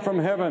came down from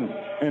heaven.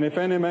 And if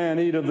any man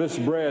eat of this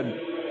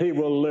bread, he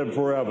will live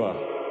forever.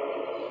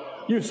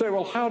 You say,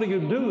 well, how do you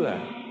do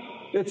that?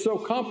 It's so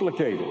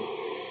complicated.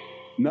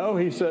 No,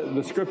 He said,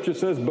 the Scripture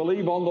says,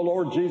 believe on the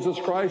Lord Jesus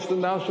Christ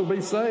and thou shalt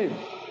be saved.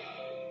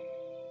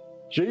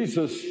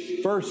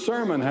 Jesus' first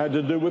sermon had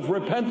to do with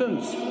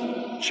repentance.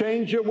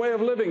 Change your way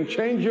of living,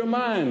 change your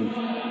mind,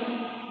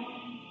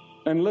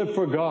 and live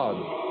for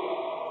God.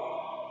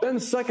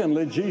 Then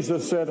secondly,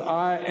 Jesus said,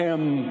 I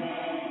am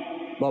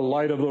the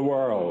light of the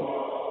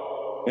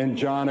world in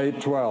John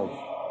 8:12.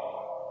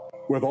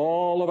 With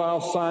all of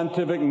our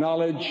scientific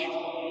knowledge,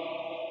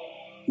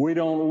 we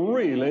don't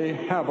really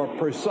have a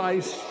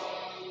precise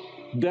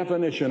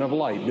definition of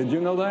light. Did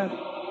you know that?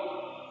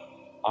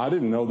 I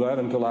didn't know that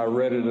until I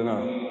read it in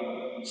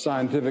a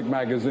scientific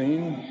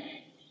magazine.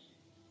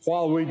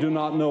 While we do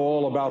not know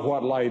all about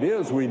what light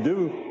is, we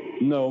do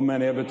know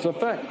many of its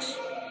effects.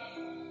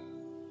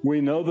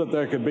 We know that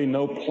there could be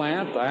no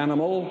plant,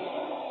 animal,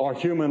 or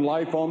human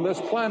life on this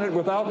planet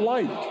without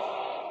light.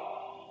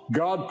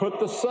 God put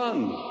the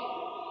sun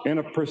in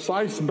a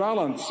precise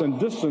balance and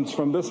distance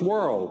from this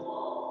world.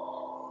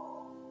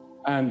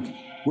 And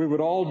we would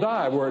all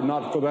die were it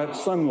not for that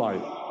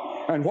sunlight.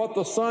 And what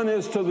the sun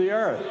is to the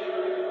earth,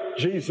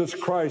 Jesus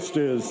Christ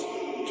is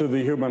to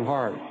the human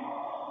heart.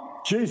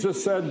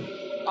 Jesus said,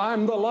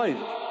 I'm the light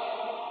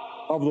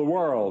of the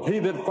world. He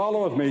that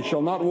followeth me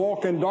shall not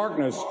walk in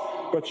darkness,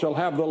 but shall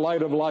have the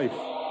light of life.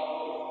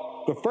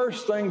 The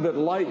first thing that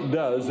light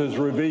does is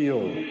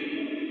reveal.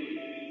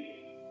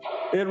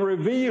 It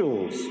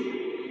reveals.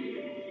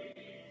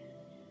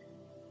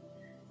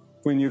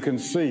 When you can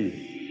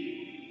see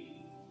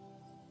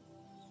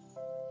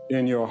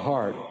in your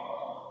heart,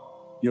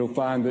 you'll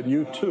find that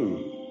you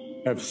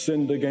too have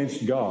sinned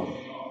against God.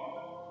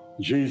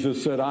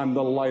 Jesus said, I'm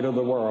the light of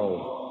the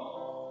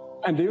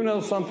world. And do you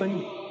know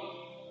something?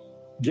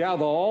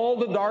 Gather all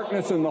the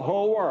darkness in the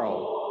whole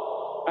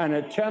world, and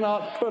it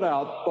cannot put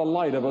out the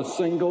light of a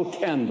single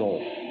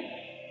candle.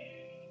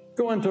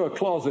 Go into a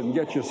closet and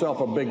get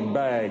yourself a big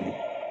bag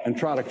and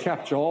try to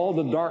capture all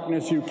the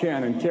darkness you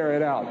can and carry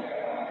it out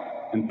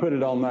and put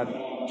it on that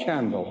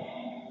candle.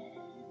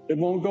 It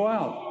won't go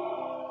out.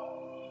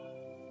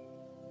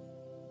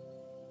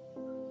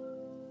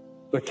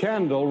 The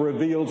candle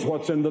reveals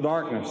what's in the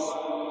darkness.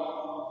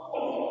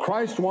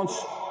 Christ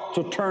wants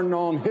to turn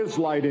on His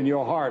light in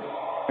your heart,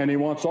 and He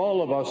wants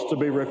all of us to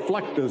be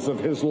reflectors of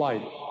His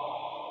light.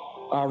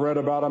 I read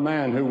about a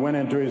man who went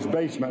into his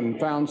basement and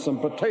found some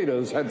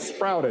potatoes had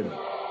sprouted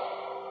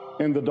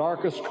in the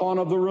darkest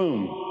corner of the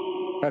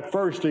room. At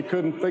first, he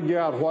couldn't figure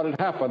out what had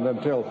happened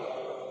until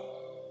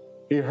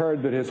he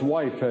heard that his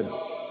wife had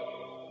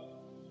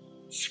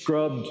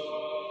scrubbed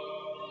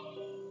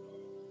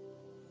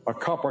a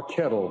copper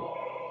kettle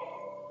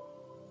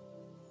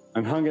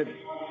and hung it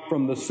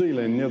from the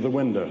ceiling near the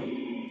window.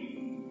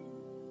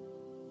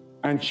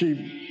 And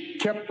she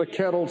kept the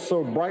kettle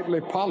so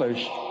brightly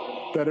polished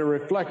that it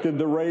reflected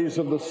the rays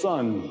of the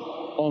sun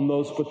on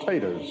those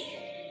potatoes,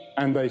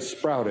 and they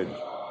sprouted.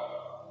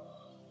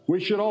 We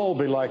should all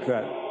be like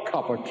that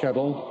copper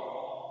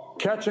kettle,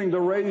 catching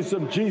the rays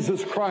of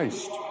Jesus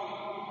Christ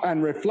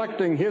and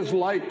reflecting His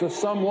light to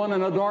someone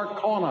in a dark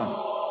corner.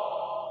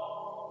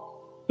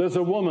 There's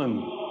a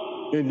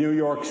woman in New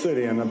York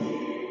City,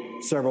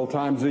 and several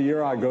times a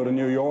year I go to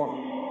New York,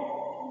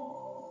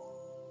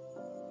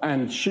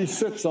 and she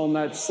sits on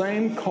that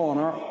same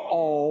corner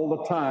all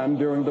the time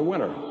during the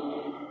winter.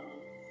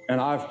 And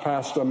I've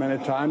passed her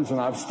many times,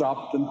 and I've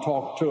stopped and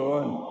talked to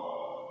her and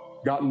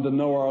gotten to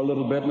know her a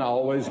little bit, and I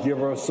always give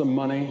her some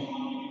money.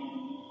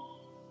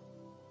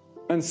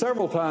 And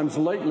several times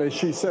lately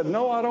she said,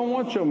 no, I don't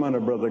want your money,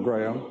 Brother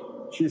Graham.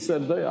 She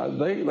said,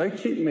 they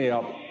keep me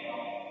up.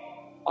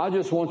 I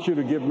just want you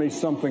to give me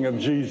something of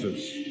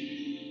Jesus.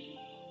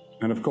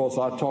 And of course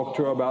I talked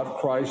to her about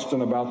Christ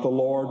and about the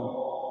Lord.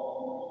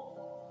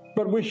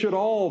 But we should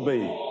all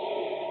be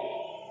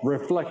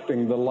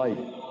reflecting the light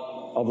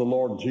of the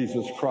Lord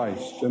Jesus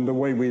Christ in the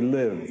way we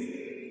live.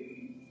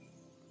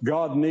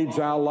 God needs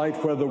our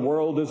light where the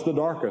world is the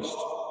darkest.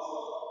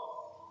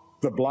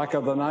 The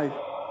blacker the night,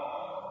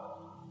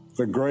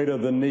 the greater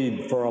the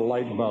need for a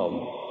light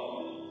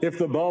bulb. If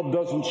the bulb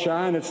doesn't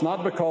shine, it's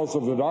not because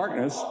of the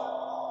darkness.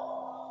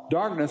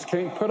 Darkness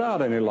can't put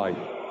out any light.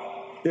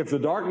 If the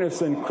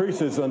darkness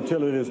increases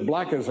until it is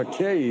black as a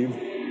cave,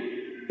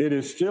 it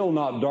is still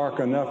not dark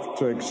enough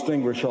to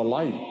extinguish a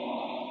light.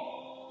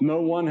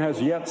 No one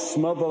has yet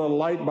smothered a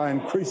light by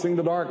increasing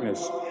the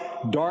darkness.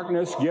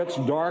 Darkness gets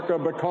darker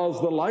because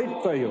the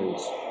light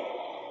fails.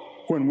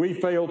 When we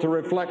fail to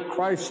reflect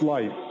Christ's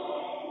light,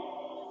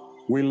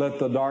 we let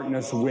the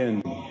darkness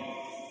win.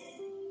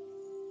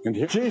 And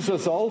here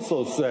Jesus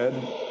also said,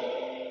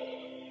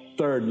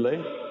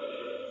 thirdly,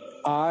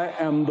 I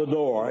am the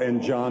door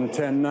in John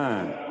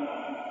 10:9.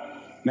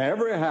 Now,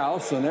 every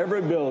house and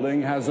every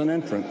building has an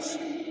entrance.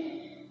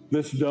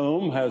 This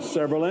dome has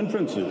several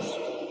entrances.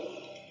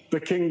 The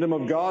kingdom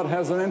of God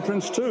has an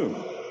entrance too.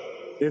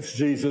 It's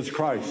Jesus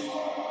Christ.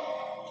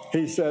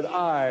 He said,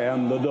 I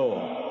am the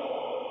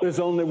door. There's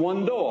only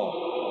one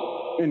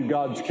door in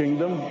God's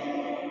kingdom,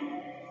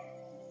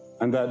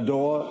 and that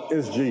door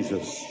is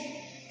Jesus.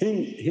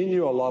 He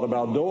knew a lot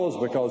about doors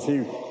because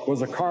he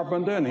was a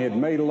carpenter and he had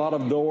made a lot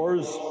of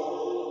doors.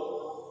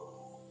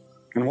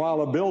 And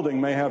while a building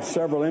may have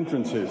several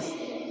entrances,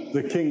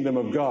 the kingdom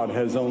of God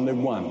has only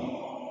one.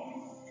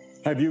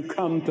 Have you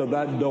come to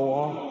that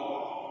door?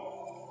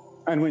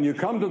 And when you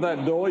come to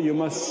that door, you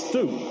must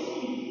stoop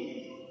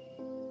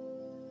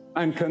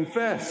and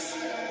confess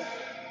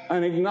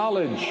and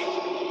acknowledge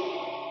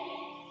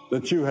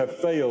that you have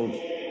failed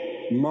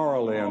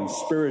morally and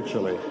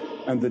spiritually,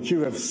 and that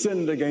you have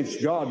sinned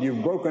against God.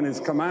 You've broken His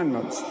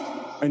commandments,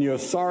 and you're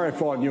sorry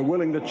for it, and you're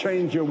willing to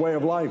change your way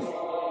of life.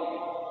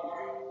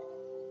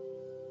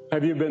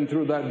 Have you been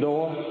through that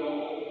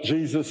door?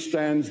 Jesus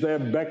stands there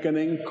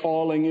beckoning,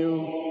 calling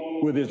you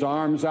with His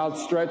arms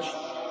outstretched,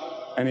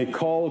 and He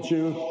called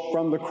you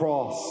from the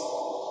cross.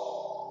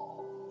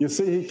 You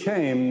see, He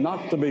came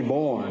not to be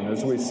born,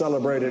 as we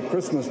celebrate at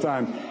Christmas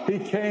time. He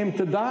came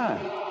to die.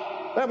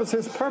 That was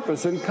His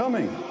purpose in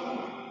coming.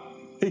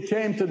 He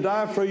came to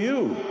die for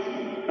you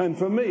and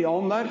for me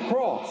on that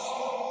cross.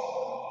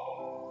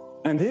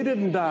 And He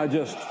didn't die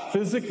just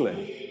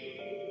physically.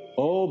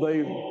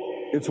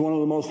 It's one of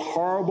the most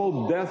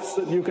horrible deaths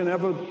that you can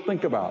ever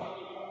think about,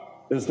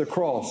 is the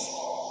cross,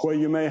 where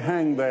you may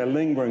hang there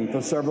lingering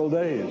for several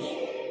days.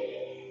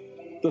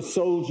 The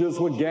soldiers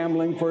were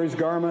gambling for His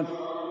garment.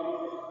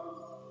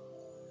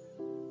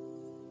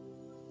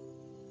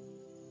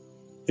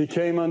 He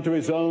came unto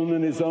His own,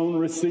 and His own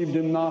received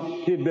Him not.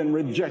 He had been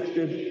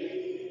rejected.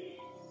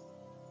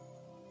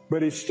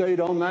 But He stayed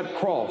on that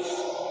cross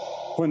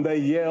when they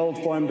yelled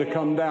for Him to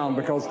come down,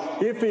 because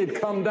if He had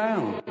come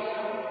down,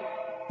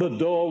 the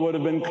door would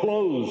have been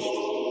closed.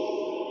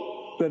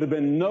 There'd have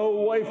been no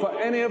way for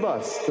any of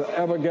us to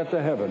ever get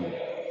to heaven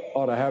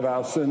or to have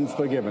our sins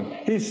forgiven.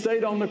 He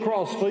stayed on the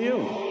cross for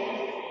you.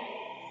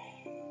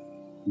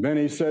 Then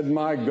He said,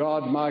 my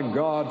God,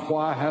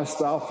 why hast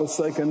Thou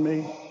forsaken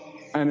me?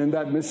 And in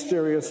that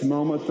mysterious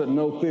moment that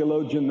no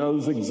theologian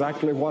knows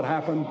exactly what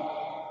happened,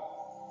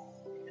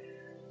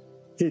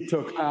 He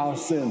took our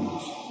sins.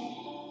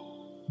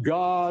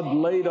 God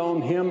laid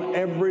on Him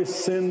every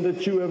sin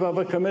that you have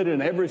ever committed,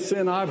 and every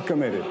sin I've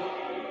committed.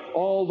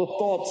 All the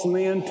thoughts and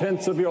the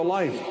intents of your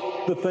life,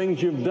 the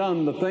things you've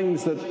done, the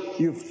things that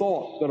you've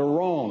thought that are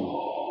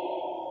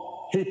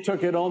wrong. He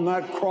took it on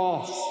that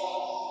cross.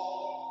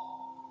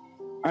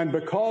 And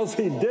because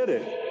He did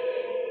it,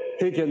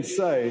 He can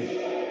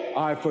say,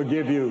 I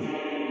forgive you.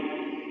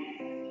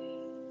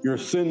 Your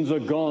sins are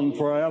gone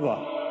forever.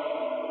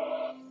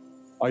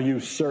 Are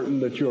you certain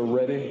that you're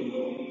ready?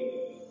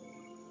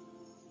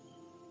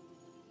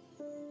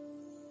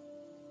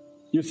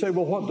 You say,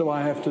 well, what do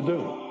I have to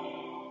do?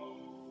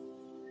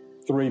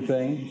 3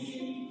 things.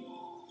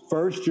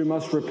 First, you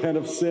must repent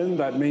of sin.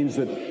 That means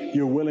that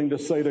you're willing to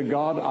say to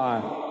God,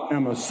 I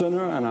am a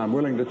sinner and I'm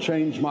willing to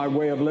change my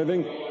way of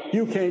living.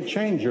 You can't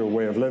change your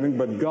way of living,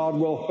 but God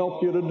will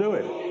help you to do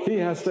it. He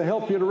has to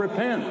help you to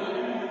repent.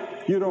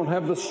 You don't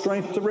have the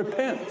strength to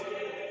repent.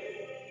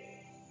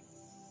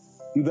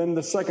 And then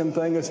the second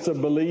thing is to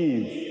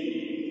believe.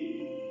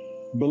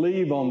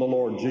 Believe on the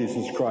Lord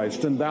Jesus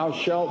Christ, and thou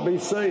shalt be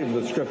saved,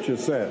 the Scripture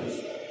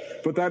says.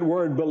 But that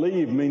word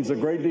believe means a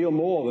great deal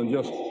more than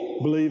just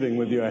believing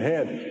with your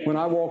head. When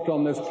I walked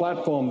on this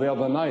platform the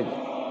other night,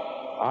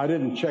 I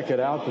didn't check it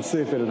out to see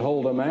if it would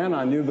hold a man.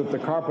 I knew that the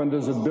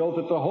carpenters had built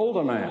it to hold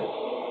a man.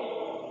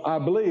 I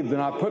believed,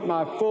 and I put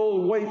my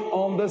full weight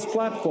on this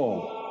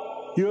platform.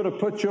 You ought to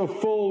put your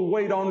full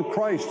weight on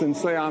Christ and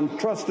say, I'm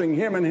trusting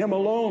Him and Him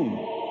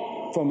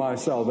alone for my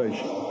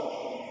salvation.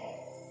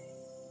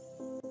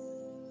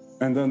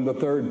 And then the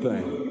third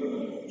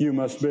thing, you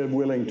must be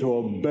willing to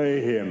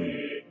obey Him.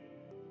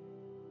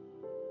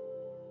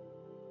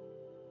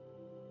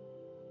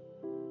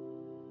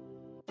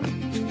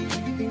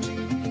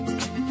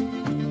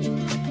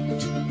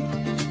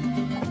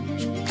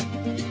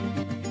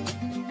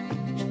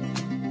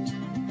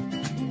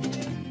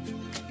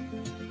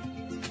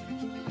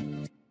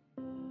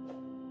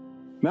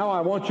 Now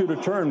I want you to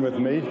turn with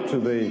me to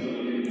the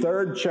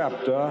 3rd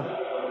chapter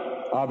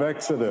of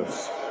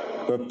Exodus.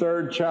 The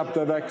 3rd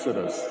chapter of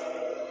Exodus.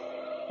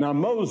 Now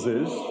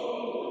Moses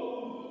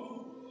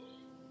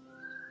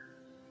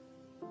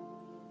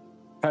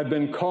had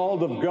been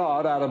called of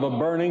God out of a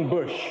burning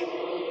bush,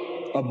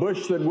 a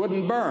bush that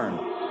wouldn't burn.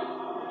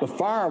 The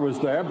fire was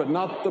there, but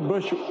not the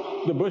bush.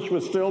 The bush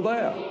was still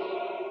there.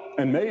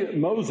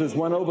 And Moses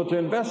went over to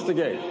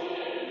investigate.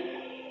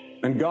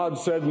 And God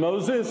said,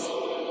 Moses,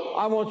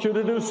 I want you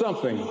to do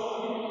something.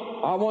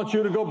 I want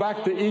you to go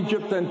back to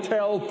Egypt and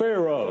tell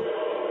Pharaoh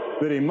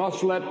that he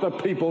must let the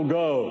people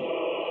go.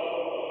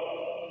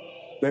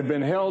 They've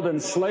been held in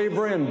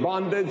slavery and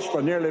bondage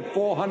for nearly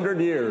 400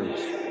 years.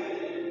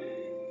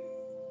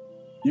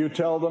 You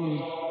tell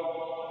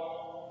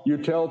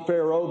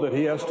Pharaoh that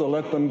he has to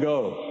let them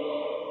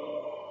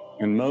go.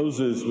 And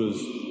Moses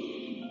was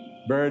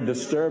very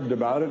disturbed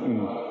about it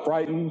and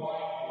frightened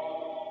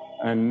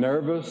and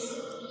nervous.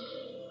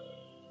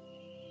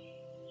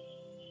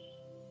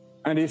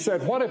 And he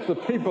said, what if the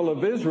people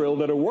of Israel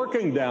that are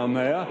working down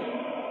there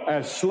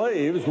as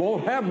slaves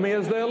won't have me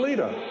as their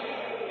leader?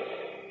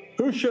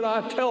 Who should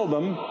I tell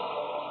them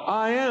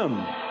I am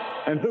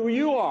and who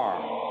you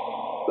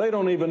are? They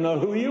don't even know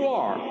who you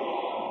are.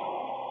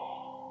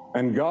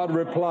 And God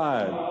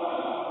replied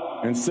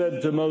and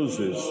said to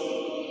Moses,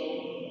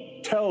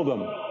 tell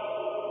them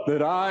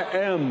that I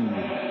am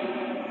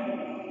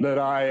that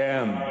I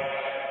am.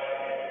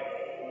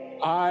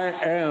 I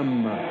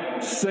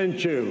am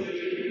sent you.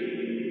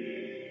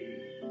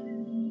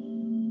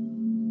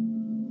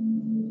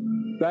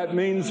 That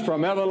means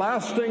from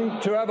everlasting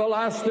to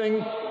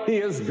everlasting, He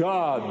is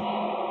God.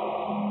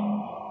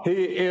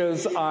 He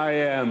is I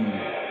am.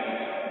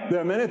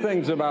 There are many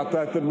things about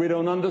that we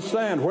don't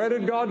understand. Where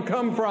did God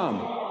come from?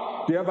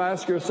 Do you ever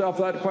ask yourself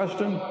that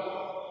question?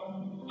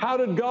 How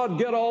did God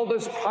get all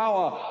this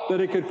power that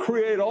He could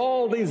create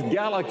all these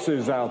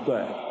galaxies out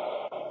there?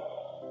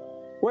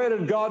 Where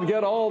did God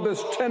get all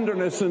this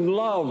tenderness and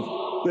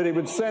love that He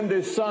would send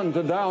His Son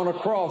to die on a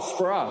cross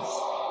for us?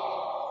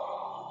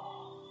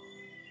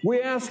 We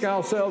ask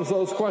ourselves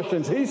those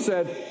questions. He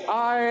said,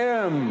 I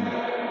am.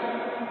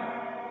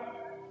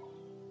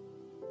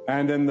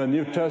 And in the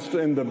New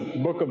Testament, in the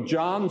book of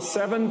John,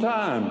 7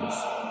 times,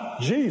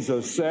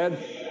 Jesus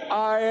said,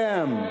 I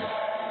am.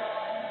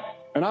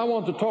 And I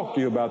want to talk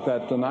to you about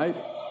that tonight.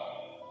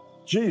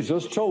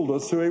 Jesus told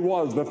us who He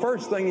was. The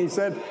first thing He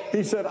said,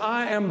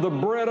 I am the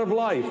bread of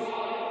life.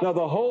 Now,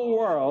 the whole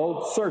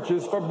world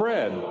searches for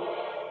bread.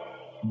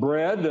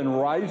 Bread and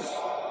rice.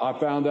 I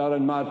found out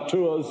in my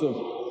tours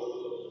of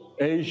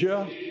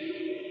Asia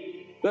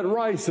that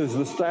rice is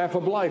the staff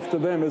of life to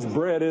them as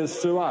bread is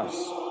to us.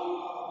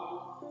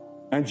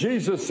 And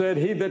Jesus said,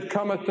 he that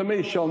cometh to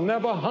me shall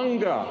never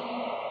hunger.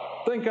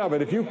 Think of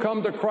it. If you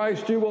come to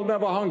Christ, you will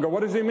never hunger.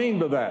 What does He mean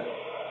by that?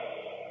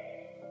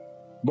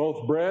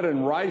 Both bread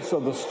and rice are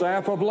the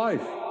staff of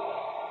life.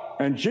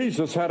 And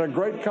Jesus had a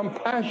great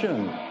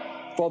compassion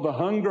for the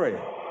hungry.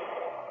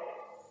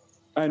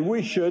 And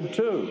we should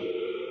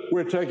too.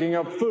 We're taking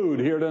up food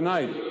here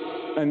tonight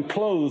and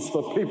clothes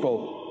for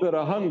people that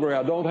are hungry.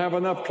 I don't have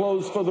enough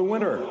clothes for the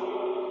winter.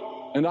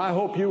 And I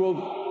hope you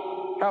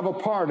will have a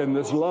part in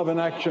this Love in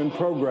Action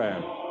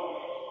program.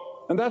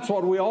 And that's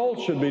what we all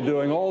should be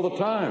doing all the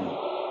time.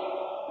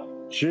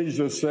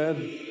 Jesus said,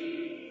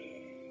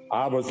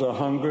 I was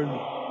a-hungered,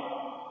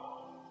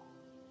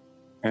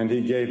 and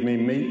He gave me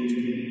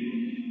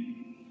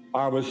meat.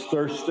 I was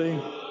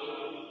thirsty,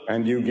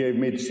 and You gave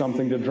me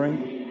something to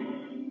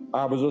drink.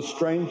 I was a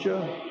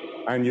stranger,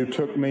 and You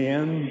took me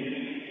in.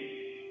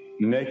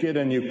 Naked,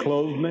 and You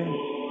clothed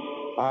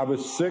me. I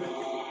was sick,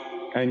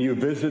 and You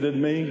visited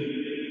me.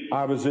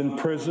 I was in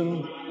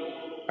prison,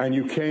 and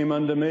You came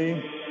unto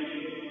me.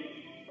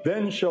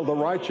 Then shall the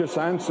righteous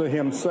answer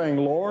Him, saying,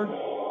 Lord,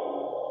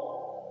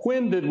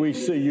 when did we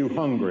see You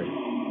hungry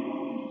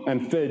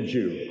and fed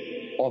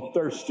You, or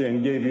thirsty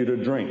and gave You to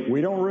drink?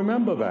 We don't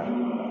remember that.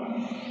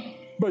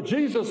 But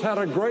Jesus had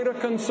a greater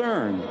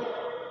concern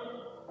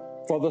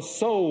for the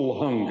soul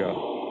hunger.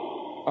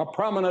 A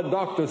prominent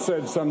doctor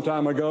said some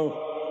time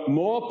ago,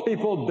 more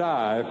people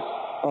die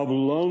of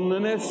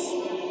loneliness,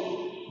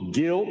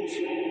 guilt,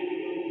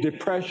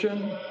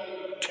 depression,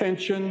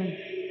 tension,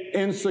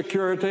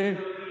 insecurity,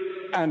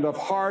 and of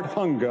heart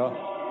hunger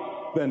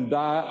than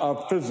die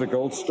of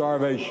physical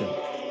starvation.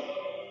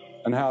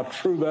 And how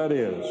true that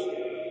is.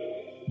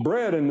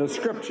 Bread in the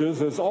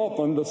Scriptures is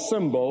often the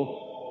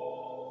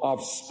symbol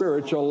of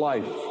spiritual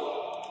life.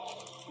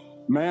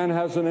 Man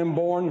has an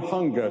inborn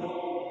hunger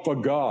for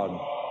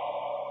God.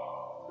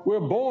 We're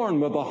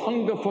born with a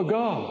hunger for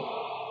God.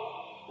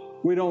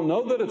 We don't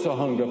know that it's a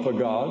hunger for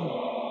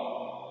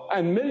God.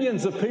 And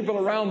millions of people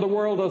around the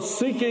world are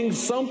seeking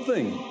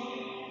something.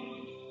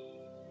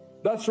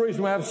 That's the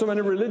reason we have so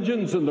many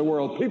religions in the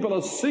world. People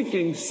are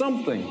seeking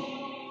something.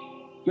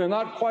 They're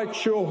not quite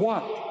sure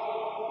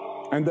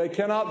what. And they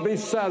cannot be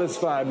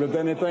satisfied with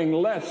anything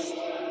less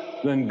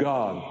than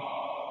God.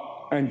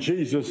 And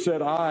Jesus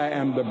said, I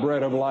am the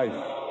bread of life.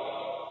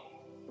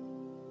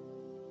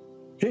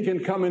 He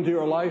can come into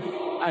your life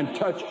and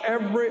touch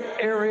every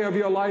area of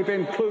your life,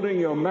 including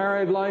your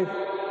married life,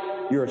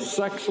 your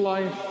sex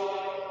life,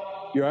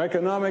 your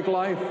economic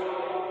life,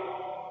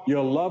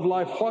 your love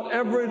life,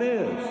 whatever it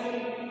is.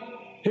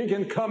 He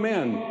can come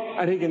in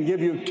and He can give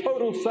you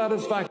total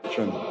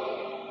satisfaction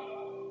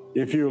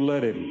if you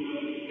let Him.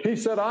 He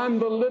said, I'm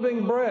the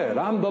living bread.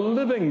 I'm the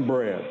living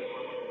bread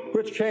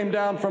which came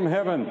down from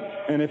heaven.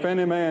 And if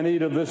any man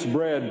eat of this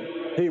bread,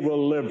 he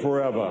will live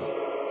forever.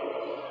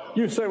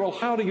 You say, well,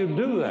 how do you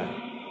do that?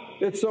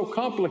 It's so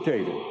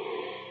complicated.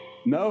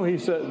 No, He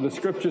said, the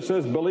Scripture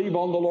says, believe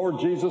on the Lord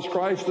Jesus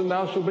Christ and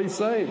thou shalt be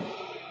saved.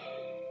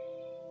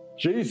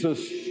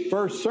 Jesus'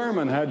 first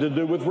sermon had to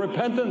do with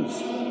repentance.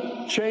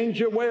 Change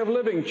your way of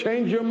living,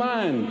 change your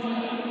mind,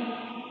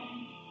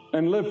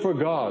 and live for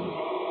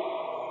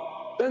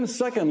God. Then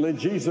secondly,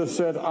 Jesus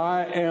said,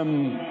 I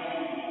am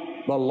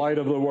the light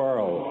of the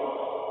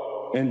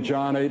world in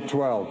John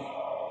 8:12.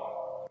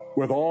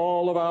 With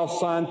all of our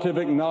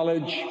scientific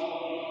knowledge,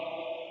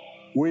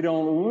 we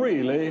don't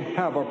really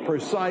have a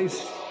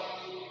precise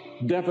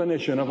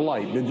definition of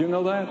light. Did you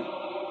know that?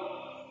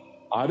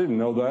 I didn't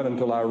know that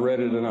until I read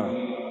it in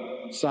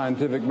a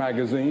scientific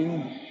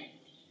magazine.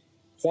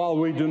 While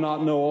we do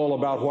not know all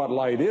about what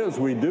light is,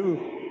 we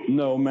do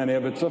know many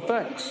of its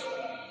effects.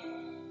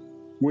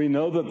 We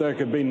know that there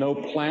could be no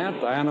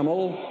plant,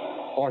 animal,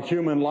 or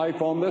human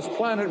life on this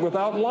planet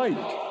without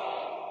light.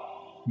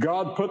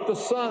 God put the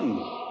sun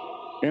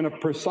in a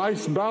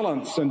precise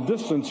balance and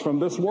distance from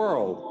this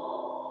world.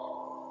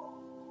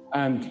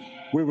 And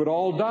we would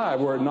all die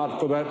were it not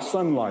for that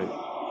sunlight.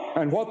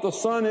 And what the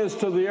sun is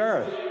to the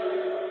earth,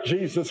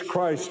 Jesus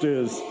Christ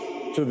is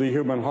to the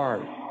human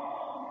heart.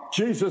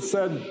 Jesus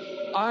said,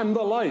 I'm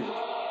the light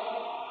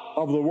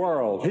of the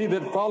world. He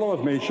that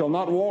followeth me shall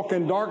not walk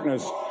in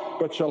darkness,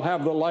 but shall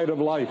have the light of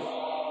life.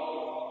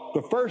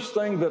 The first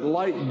thing that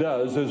light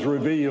does is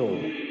reveal.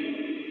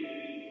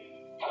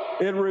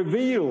 It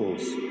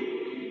reveals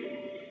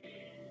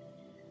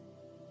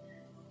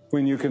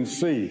when you can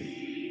see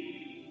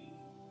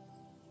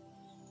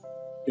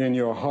in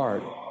your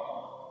heart,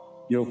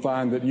 you'll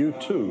find that you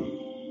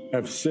too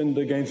have sinned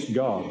against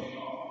God.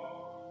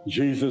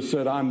 Jesus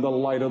said, I'm the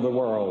light of the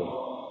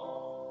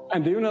world.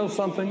 And do you know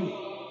something?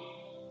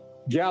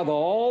 Gather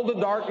all the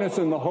darkness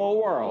in the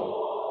whole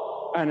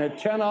world, and it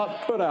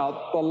cannot put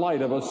out the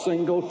light of a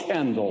single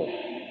candle.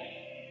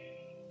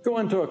 Go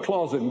into a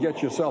closet and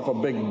get yourself a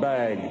big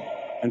bag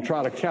and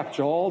try to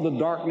capture all the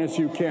darkness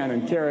you can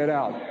and carry it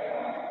out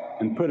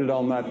and put it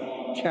on that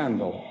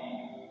candle.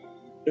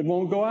 It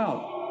won't go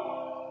out.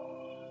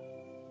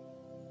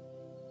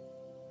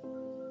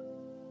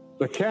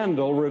 The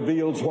candle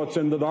reveals what's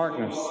in the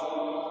darkness.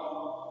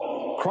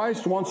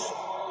 Christ wants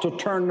to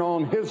turn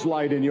on His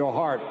light in your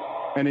heart,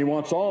 and He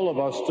wants all of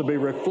us to be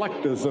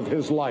reflectors of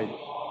His light.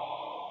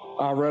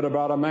 I read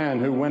about a man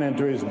who went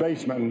into his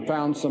basement and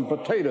found some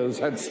potatoes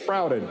had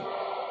sprouted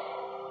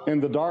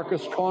in the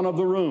darkest corner of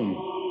the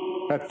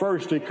room. At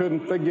first, he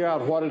couldn't figure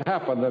out what had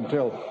happened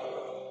until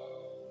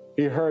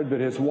he heard that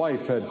his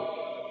wife had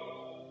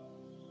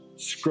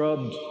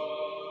scrubbed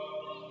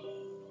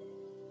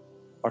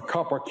a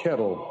copper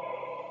kettle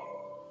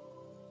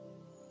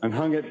and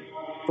hung it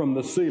from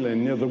the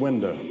ceiling near the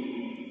window.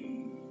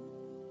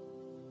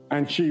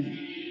 And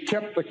she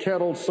kept the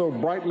kettle so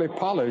brightly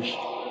polished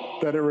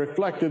that it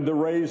reflected the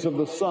rays of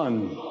the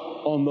sun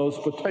on those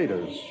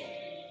potatoes,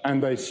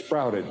 and they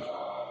sprouted.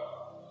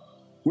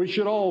 We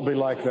should all be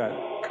like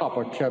that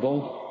copper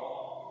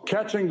kettle,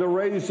 catching the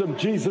rays of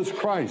Jesus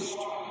Christ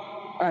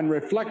and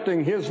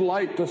reflecting His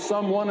light to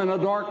someone in a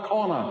dark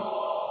corner.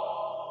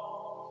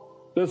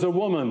 There's a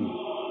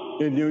woman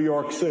in New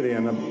York City,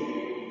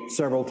 and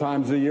several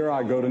times a year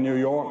I go to New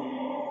York,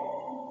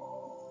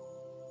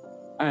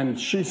 and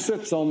she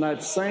sits on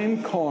that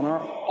same corner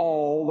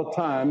all the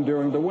time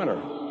during the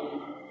winter.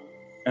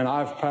 And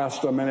I've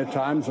passed her many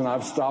times, and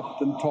I've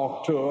stopped and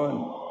talked to her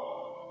and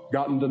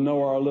gotten to know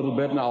her a little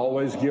bit, and I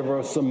always give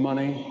her some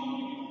money.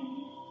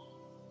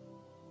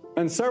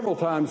 And several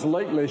times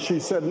lately she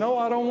said, no,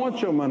 I don't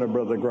want your money,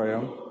 Brother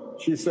Graham.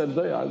 She said,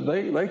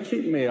 they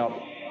keep me up.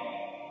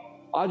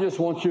 I just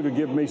want you to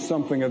give me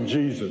something of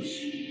Jesus.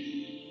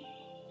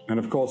 And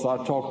of course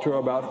I talked to her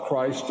about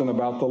Christ and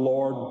about the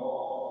Lord.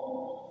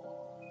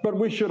 But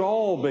we should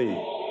all be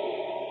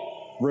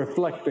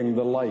reflecting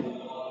the light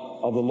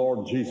of the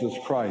Lord Jesus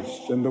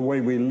Christ in the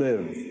way we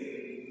live.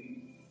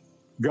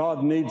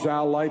 God needs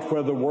our light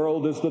where the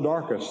world is the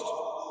darkest.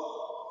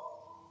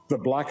 The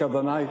blacker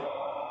the night,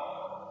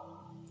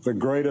 the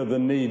greater the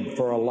need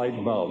for a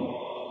light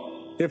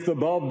bulb. If the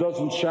bulb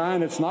doesn't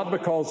shine, it's not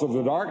because of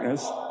the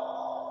darkness.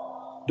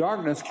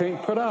 Darkness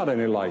can't put out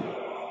any light.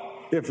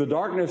 If the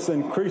darkness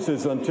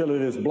increases until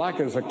it is black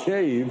as a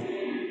cave,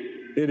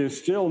 it is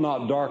still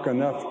not dark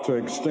enough to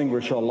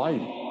extinguish a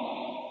light.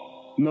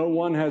 No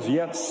one has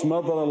yet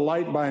smothered a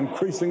light by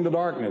increasing the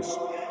darkness.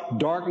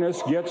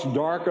 Darkness gets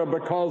darker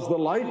because the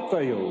light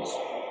fails.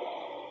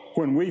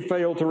 When we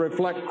fail to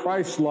reflect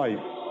Christ's light,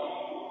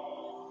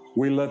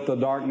 we let the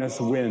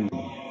darkness win.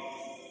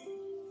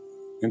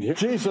 And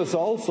Jesus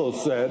also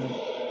said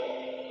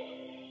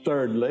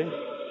Thirdly,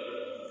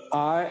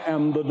 I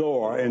am the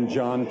door in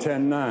John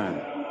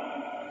 10:9.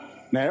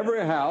 Now,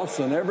 every house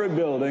and every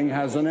building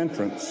has an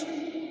entrance.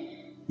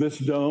 This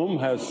dome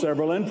has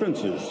several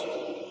entrances.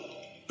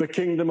 The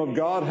kingdom of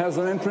God has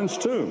an entrance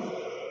too.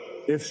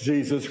 It's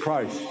Jesus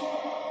Christ.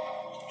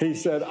 He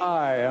said,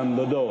 I am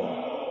the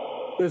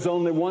door. There's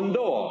only one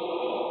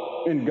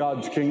door in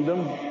God's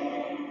kingdom,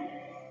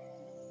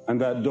 and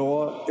that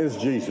door is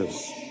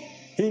Jesus.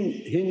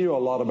 He knew a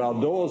lot about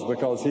doors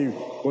because he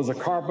was a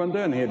carpenter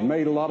and he had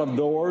made a lot of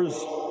doors.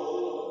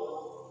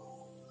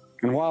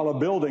 And while a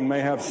building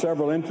may have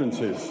several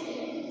entrances,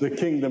 the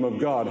kingdom of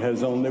God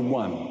has only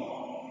one.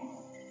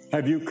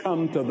 Have you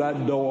come to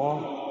that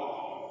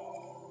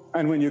door?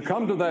 And when you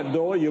come to that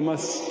door, you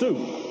must stoop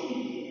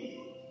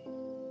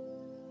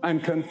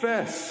and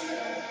confess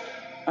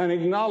and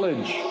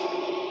acknowledge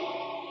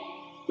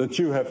that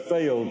you have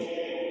failed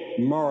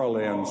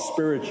morally and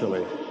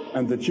spiritually,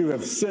 and that you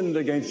have sinned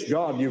against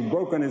God. You've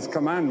broken His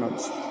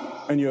commandments,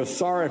 and you're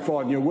sorry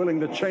for it, and you're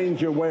willing to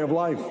change your way of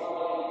life.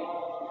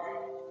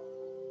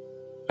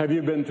 Have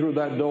you been through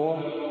that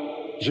door?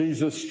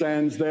 Jesus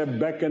stands there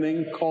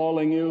beckoning,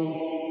 calling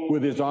you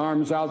with His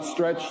arms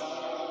outstretched,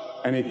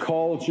 and He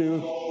called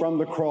you from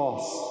the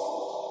cross.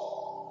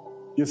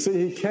 You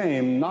see, He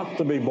came not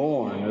to be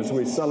born, as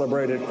we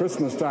celebrate at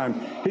Christmas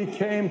time. He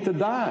came to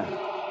die.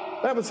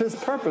 That was His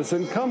purpose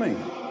in coming.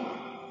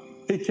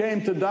 He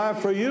came to die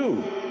for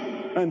you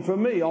and for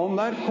me on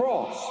that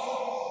cross.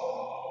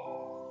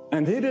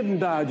 And He didn't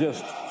die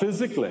just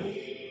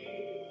physically.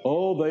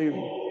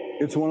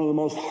 It's one of the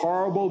most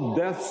horrible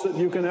deaths that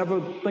you can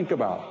ever think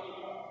about,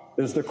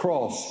 is the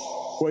cross,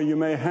 where you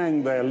may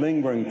hang there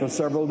lingering for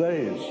several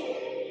days.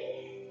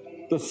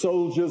 The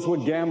soldiers were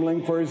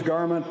gambling for His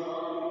garment.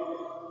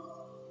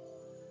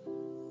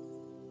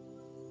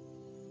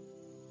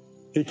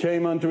 He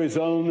came unto His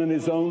own, and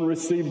His own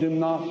received Him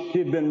not. He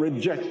had been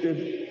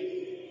rejected.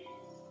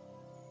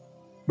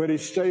 But He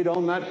stayed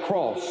on that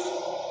cross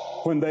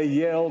when they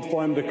yelled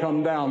for Him to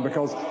come down,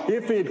 because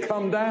if He had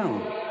come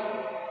down,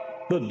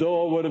 the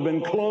door would have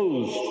been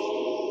closed.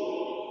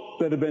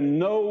 There'd have been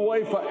no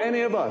way for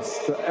any of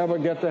us to ever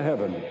get to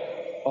heaven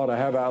or to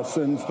have our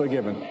sins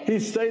forgiven. He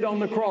stayed on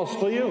the cross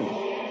for you.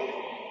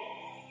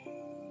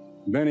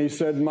 Then He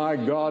said, my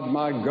God,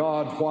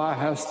 why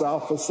hast Thou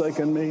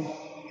forsaken me?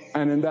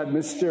 And in that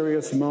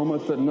mysterious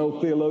moment that no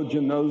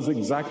theologian knows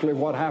exactly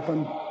what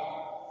happened,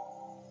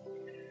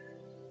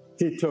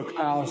 He took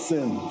our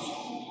sins.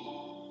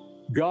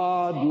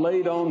 God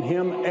laid on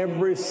Him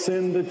every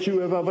sin that you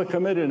have ever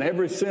committed, and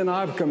every sin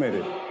I've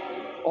committed.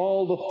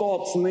 All the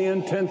thoughts and the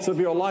intents of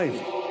your life,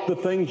 the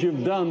things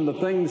you've done, the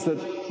things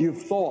that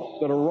you've thought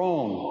that are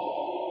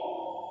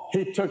wrong.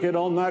 He took it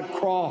on that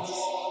cross.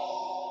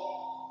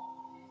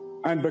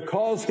 And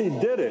because He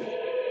did it,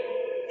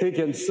 He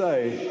can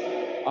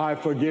say, I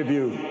forgive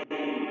you.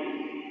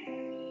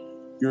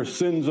 Your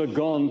sins are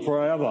gone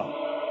forever.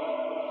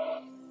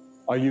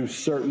 Are you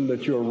certain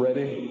that you're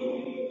ready?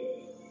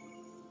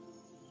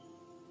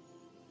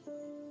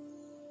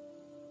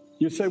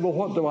 You say, well,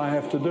 what do I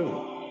have to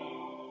do?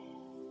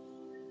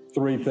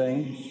 3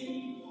 things.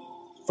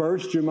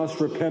 First, you must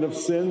repent of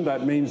sin.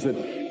 That means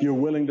that you're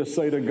willing to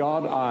say to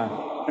God,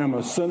 I am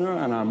a sinner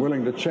and I'm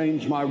willing to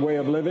change my way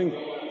of living.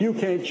 You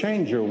can't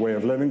change your way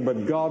of living,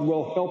 but God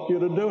will help you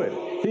to do it.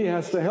 He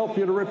has to help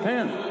you to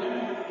repent.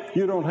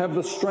 You don't have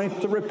the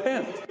strength to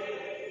repent.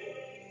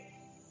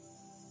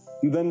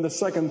 And then the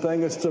second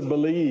thing is to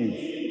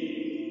believe.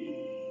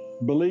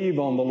 Believe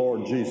on the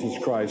Lord Jesus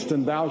Christ,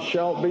 and thou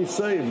shalt be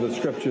saved, the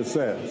Scripture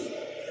says.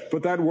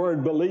 But that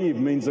word believe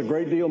means a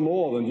great deal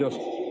more than just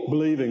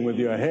believing with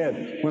your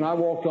head. When I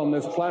walked on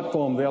this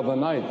platform the other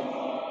night,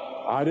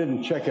 I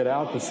didn't check it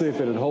out to see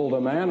if it would hold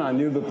a man. I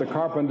knew that the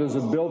carpenters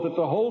had built it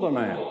to hold a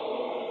man.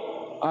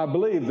 I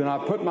believed, and I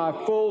put my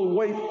full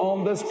weight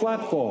on this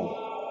platform.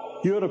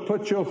 You ought to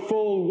put your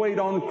full weight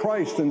on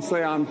Christ and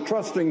say, I'm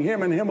trusting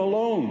Him and Him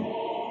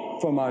alone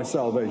for my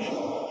salvation.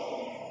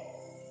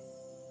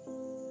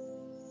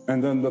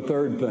 And then the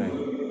third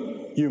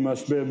thing, you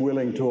must be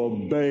willing to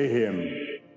obey Him